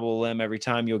play double limb every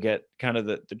time, you'll get kind of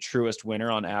the truest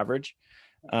winner on average.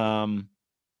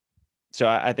 So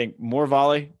I think more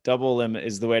volley, double limb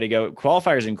is the way to go.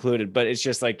 Qualifiers included, but it's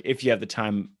just like if you have the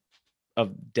time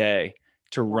of day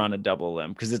to run a double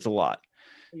limb, because it's a lot.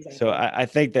 Exactly. So I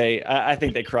think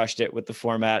they crushed it with the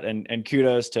format, and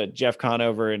kudos to Jeff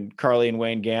Conover and Carly and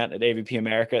Wayne Gant at AVP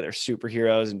America. They're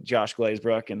superheroes, and Josh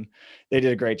Glazebrook, and they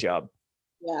did a great job.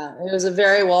 Yeah, it was a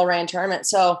very well-ran tournament.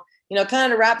 So,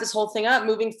 kind of to wrap this whole thing up,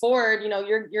 moving forward,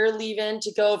 you're leaving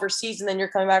to go overseas, and then you're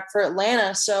coming back for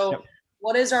Atlanta. So yep.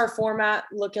 What is our format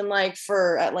looking like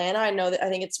for Atlanta? I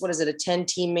think it's, what is it, a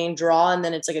 10-team main draw, and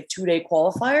then it's like a 2-day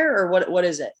qualifier, or what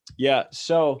is it? Yeah.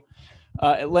 So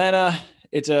Atlanta,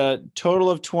 it's a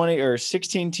total of 20 or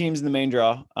 16 teams in the main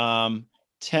draw.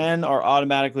 10 are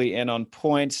automatically in on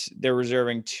points. They're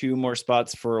reserving 2 more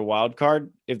spots for a wild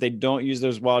card. If they don't use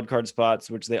those wild card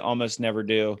spots, which they almost never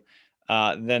do,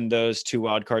 then those 2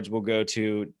 wild cards will go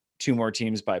to 2 more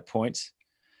teams by points.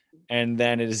 and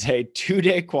then it is a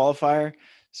 2-day qualifier.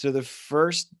 So the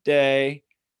first day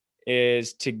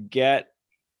is to get,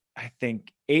 I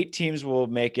think 8 teams will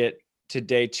make it to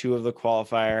day 2 of the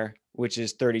qualifier, which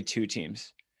is 32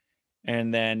 teams.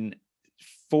 And then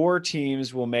 4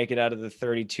 teams will make it out of the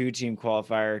 32 team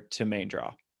qualifier to main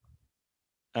draw.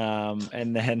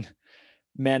 And then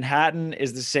Manhattan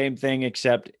is the same thing,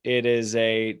 except it is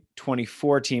a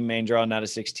 24 team main draw, not a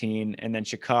 16. And then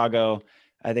Chicago,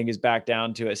 I think, is back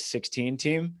down to a 16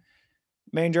 team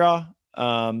main draw.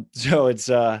 So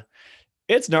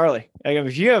it's gnarly. Like,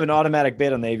 if you have an automatic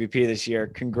bid on the AVP this year,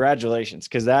 congratulations,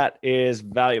 because that is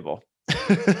valuable.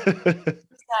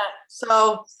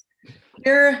 So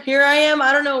here I am.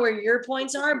 I don't know where your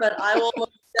points are, but I will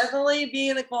definitely be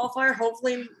in the qualifier,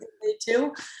 hopefully in day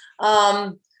 2.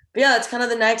 But yeah, that's kind of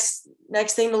the next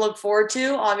thing to look forward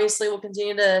to. Obviously, we'll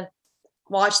continue to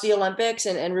watch the Olympics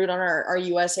and root on our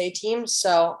USA team.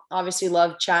 So obviously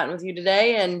love chatting with you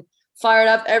today and fired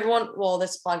up everyone. Well,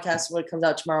 this podcast would come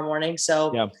out tomorrow morning.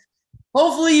 So yeah.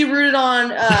 Hopefully you rooted on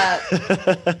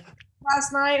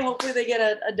last night. Hopefully they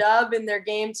get a dub in their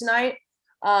game tonight.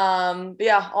 But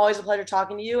yeah, always a pleasure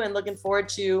talking to you and looking forward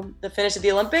to the finish of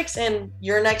the Olympics and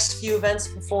your next few events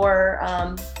before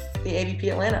the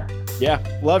AVP Atlanta. Yeah,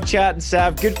 love chatting,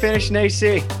 Sav. Good finish in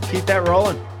AC. Keep that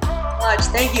rolling. Much.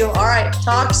 Thank you. All right.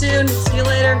 Talk soon. See you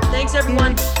later. Thanks,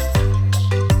 everyone.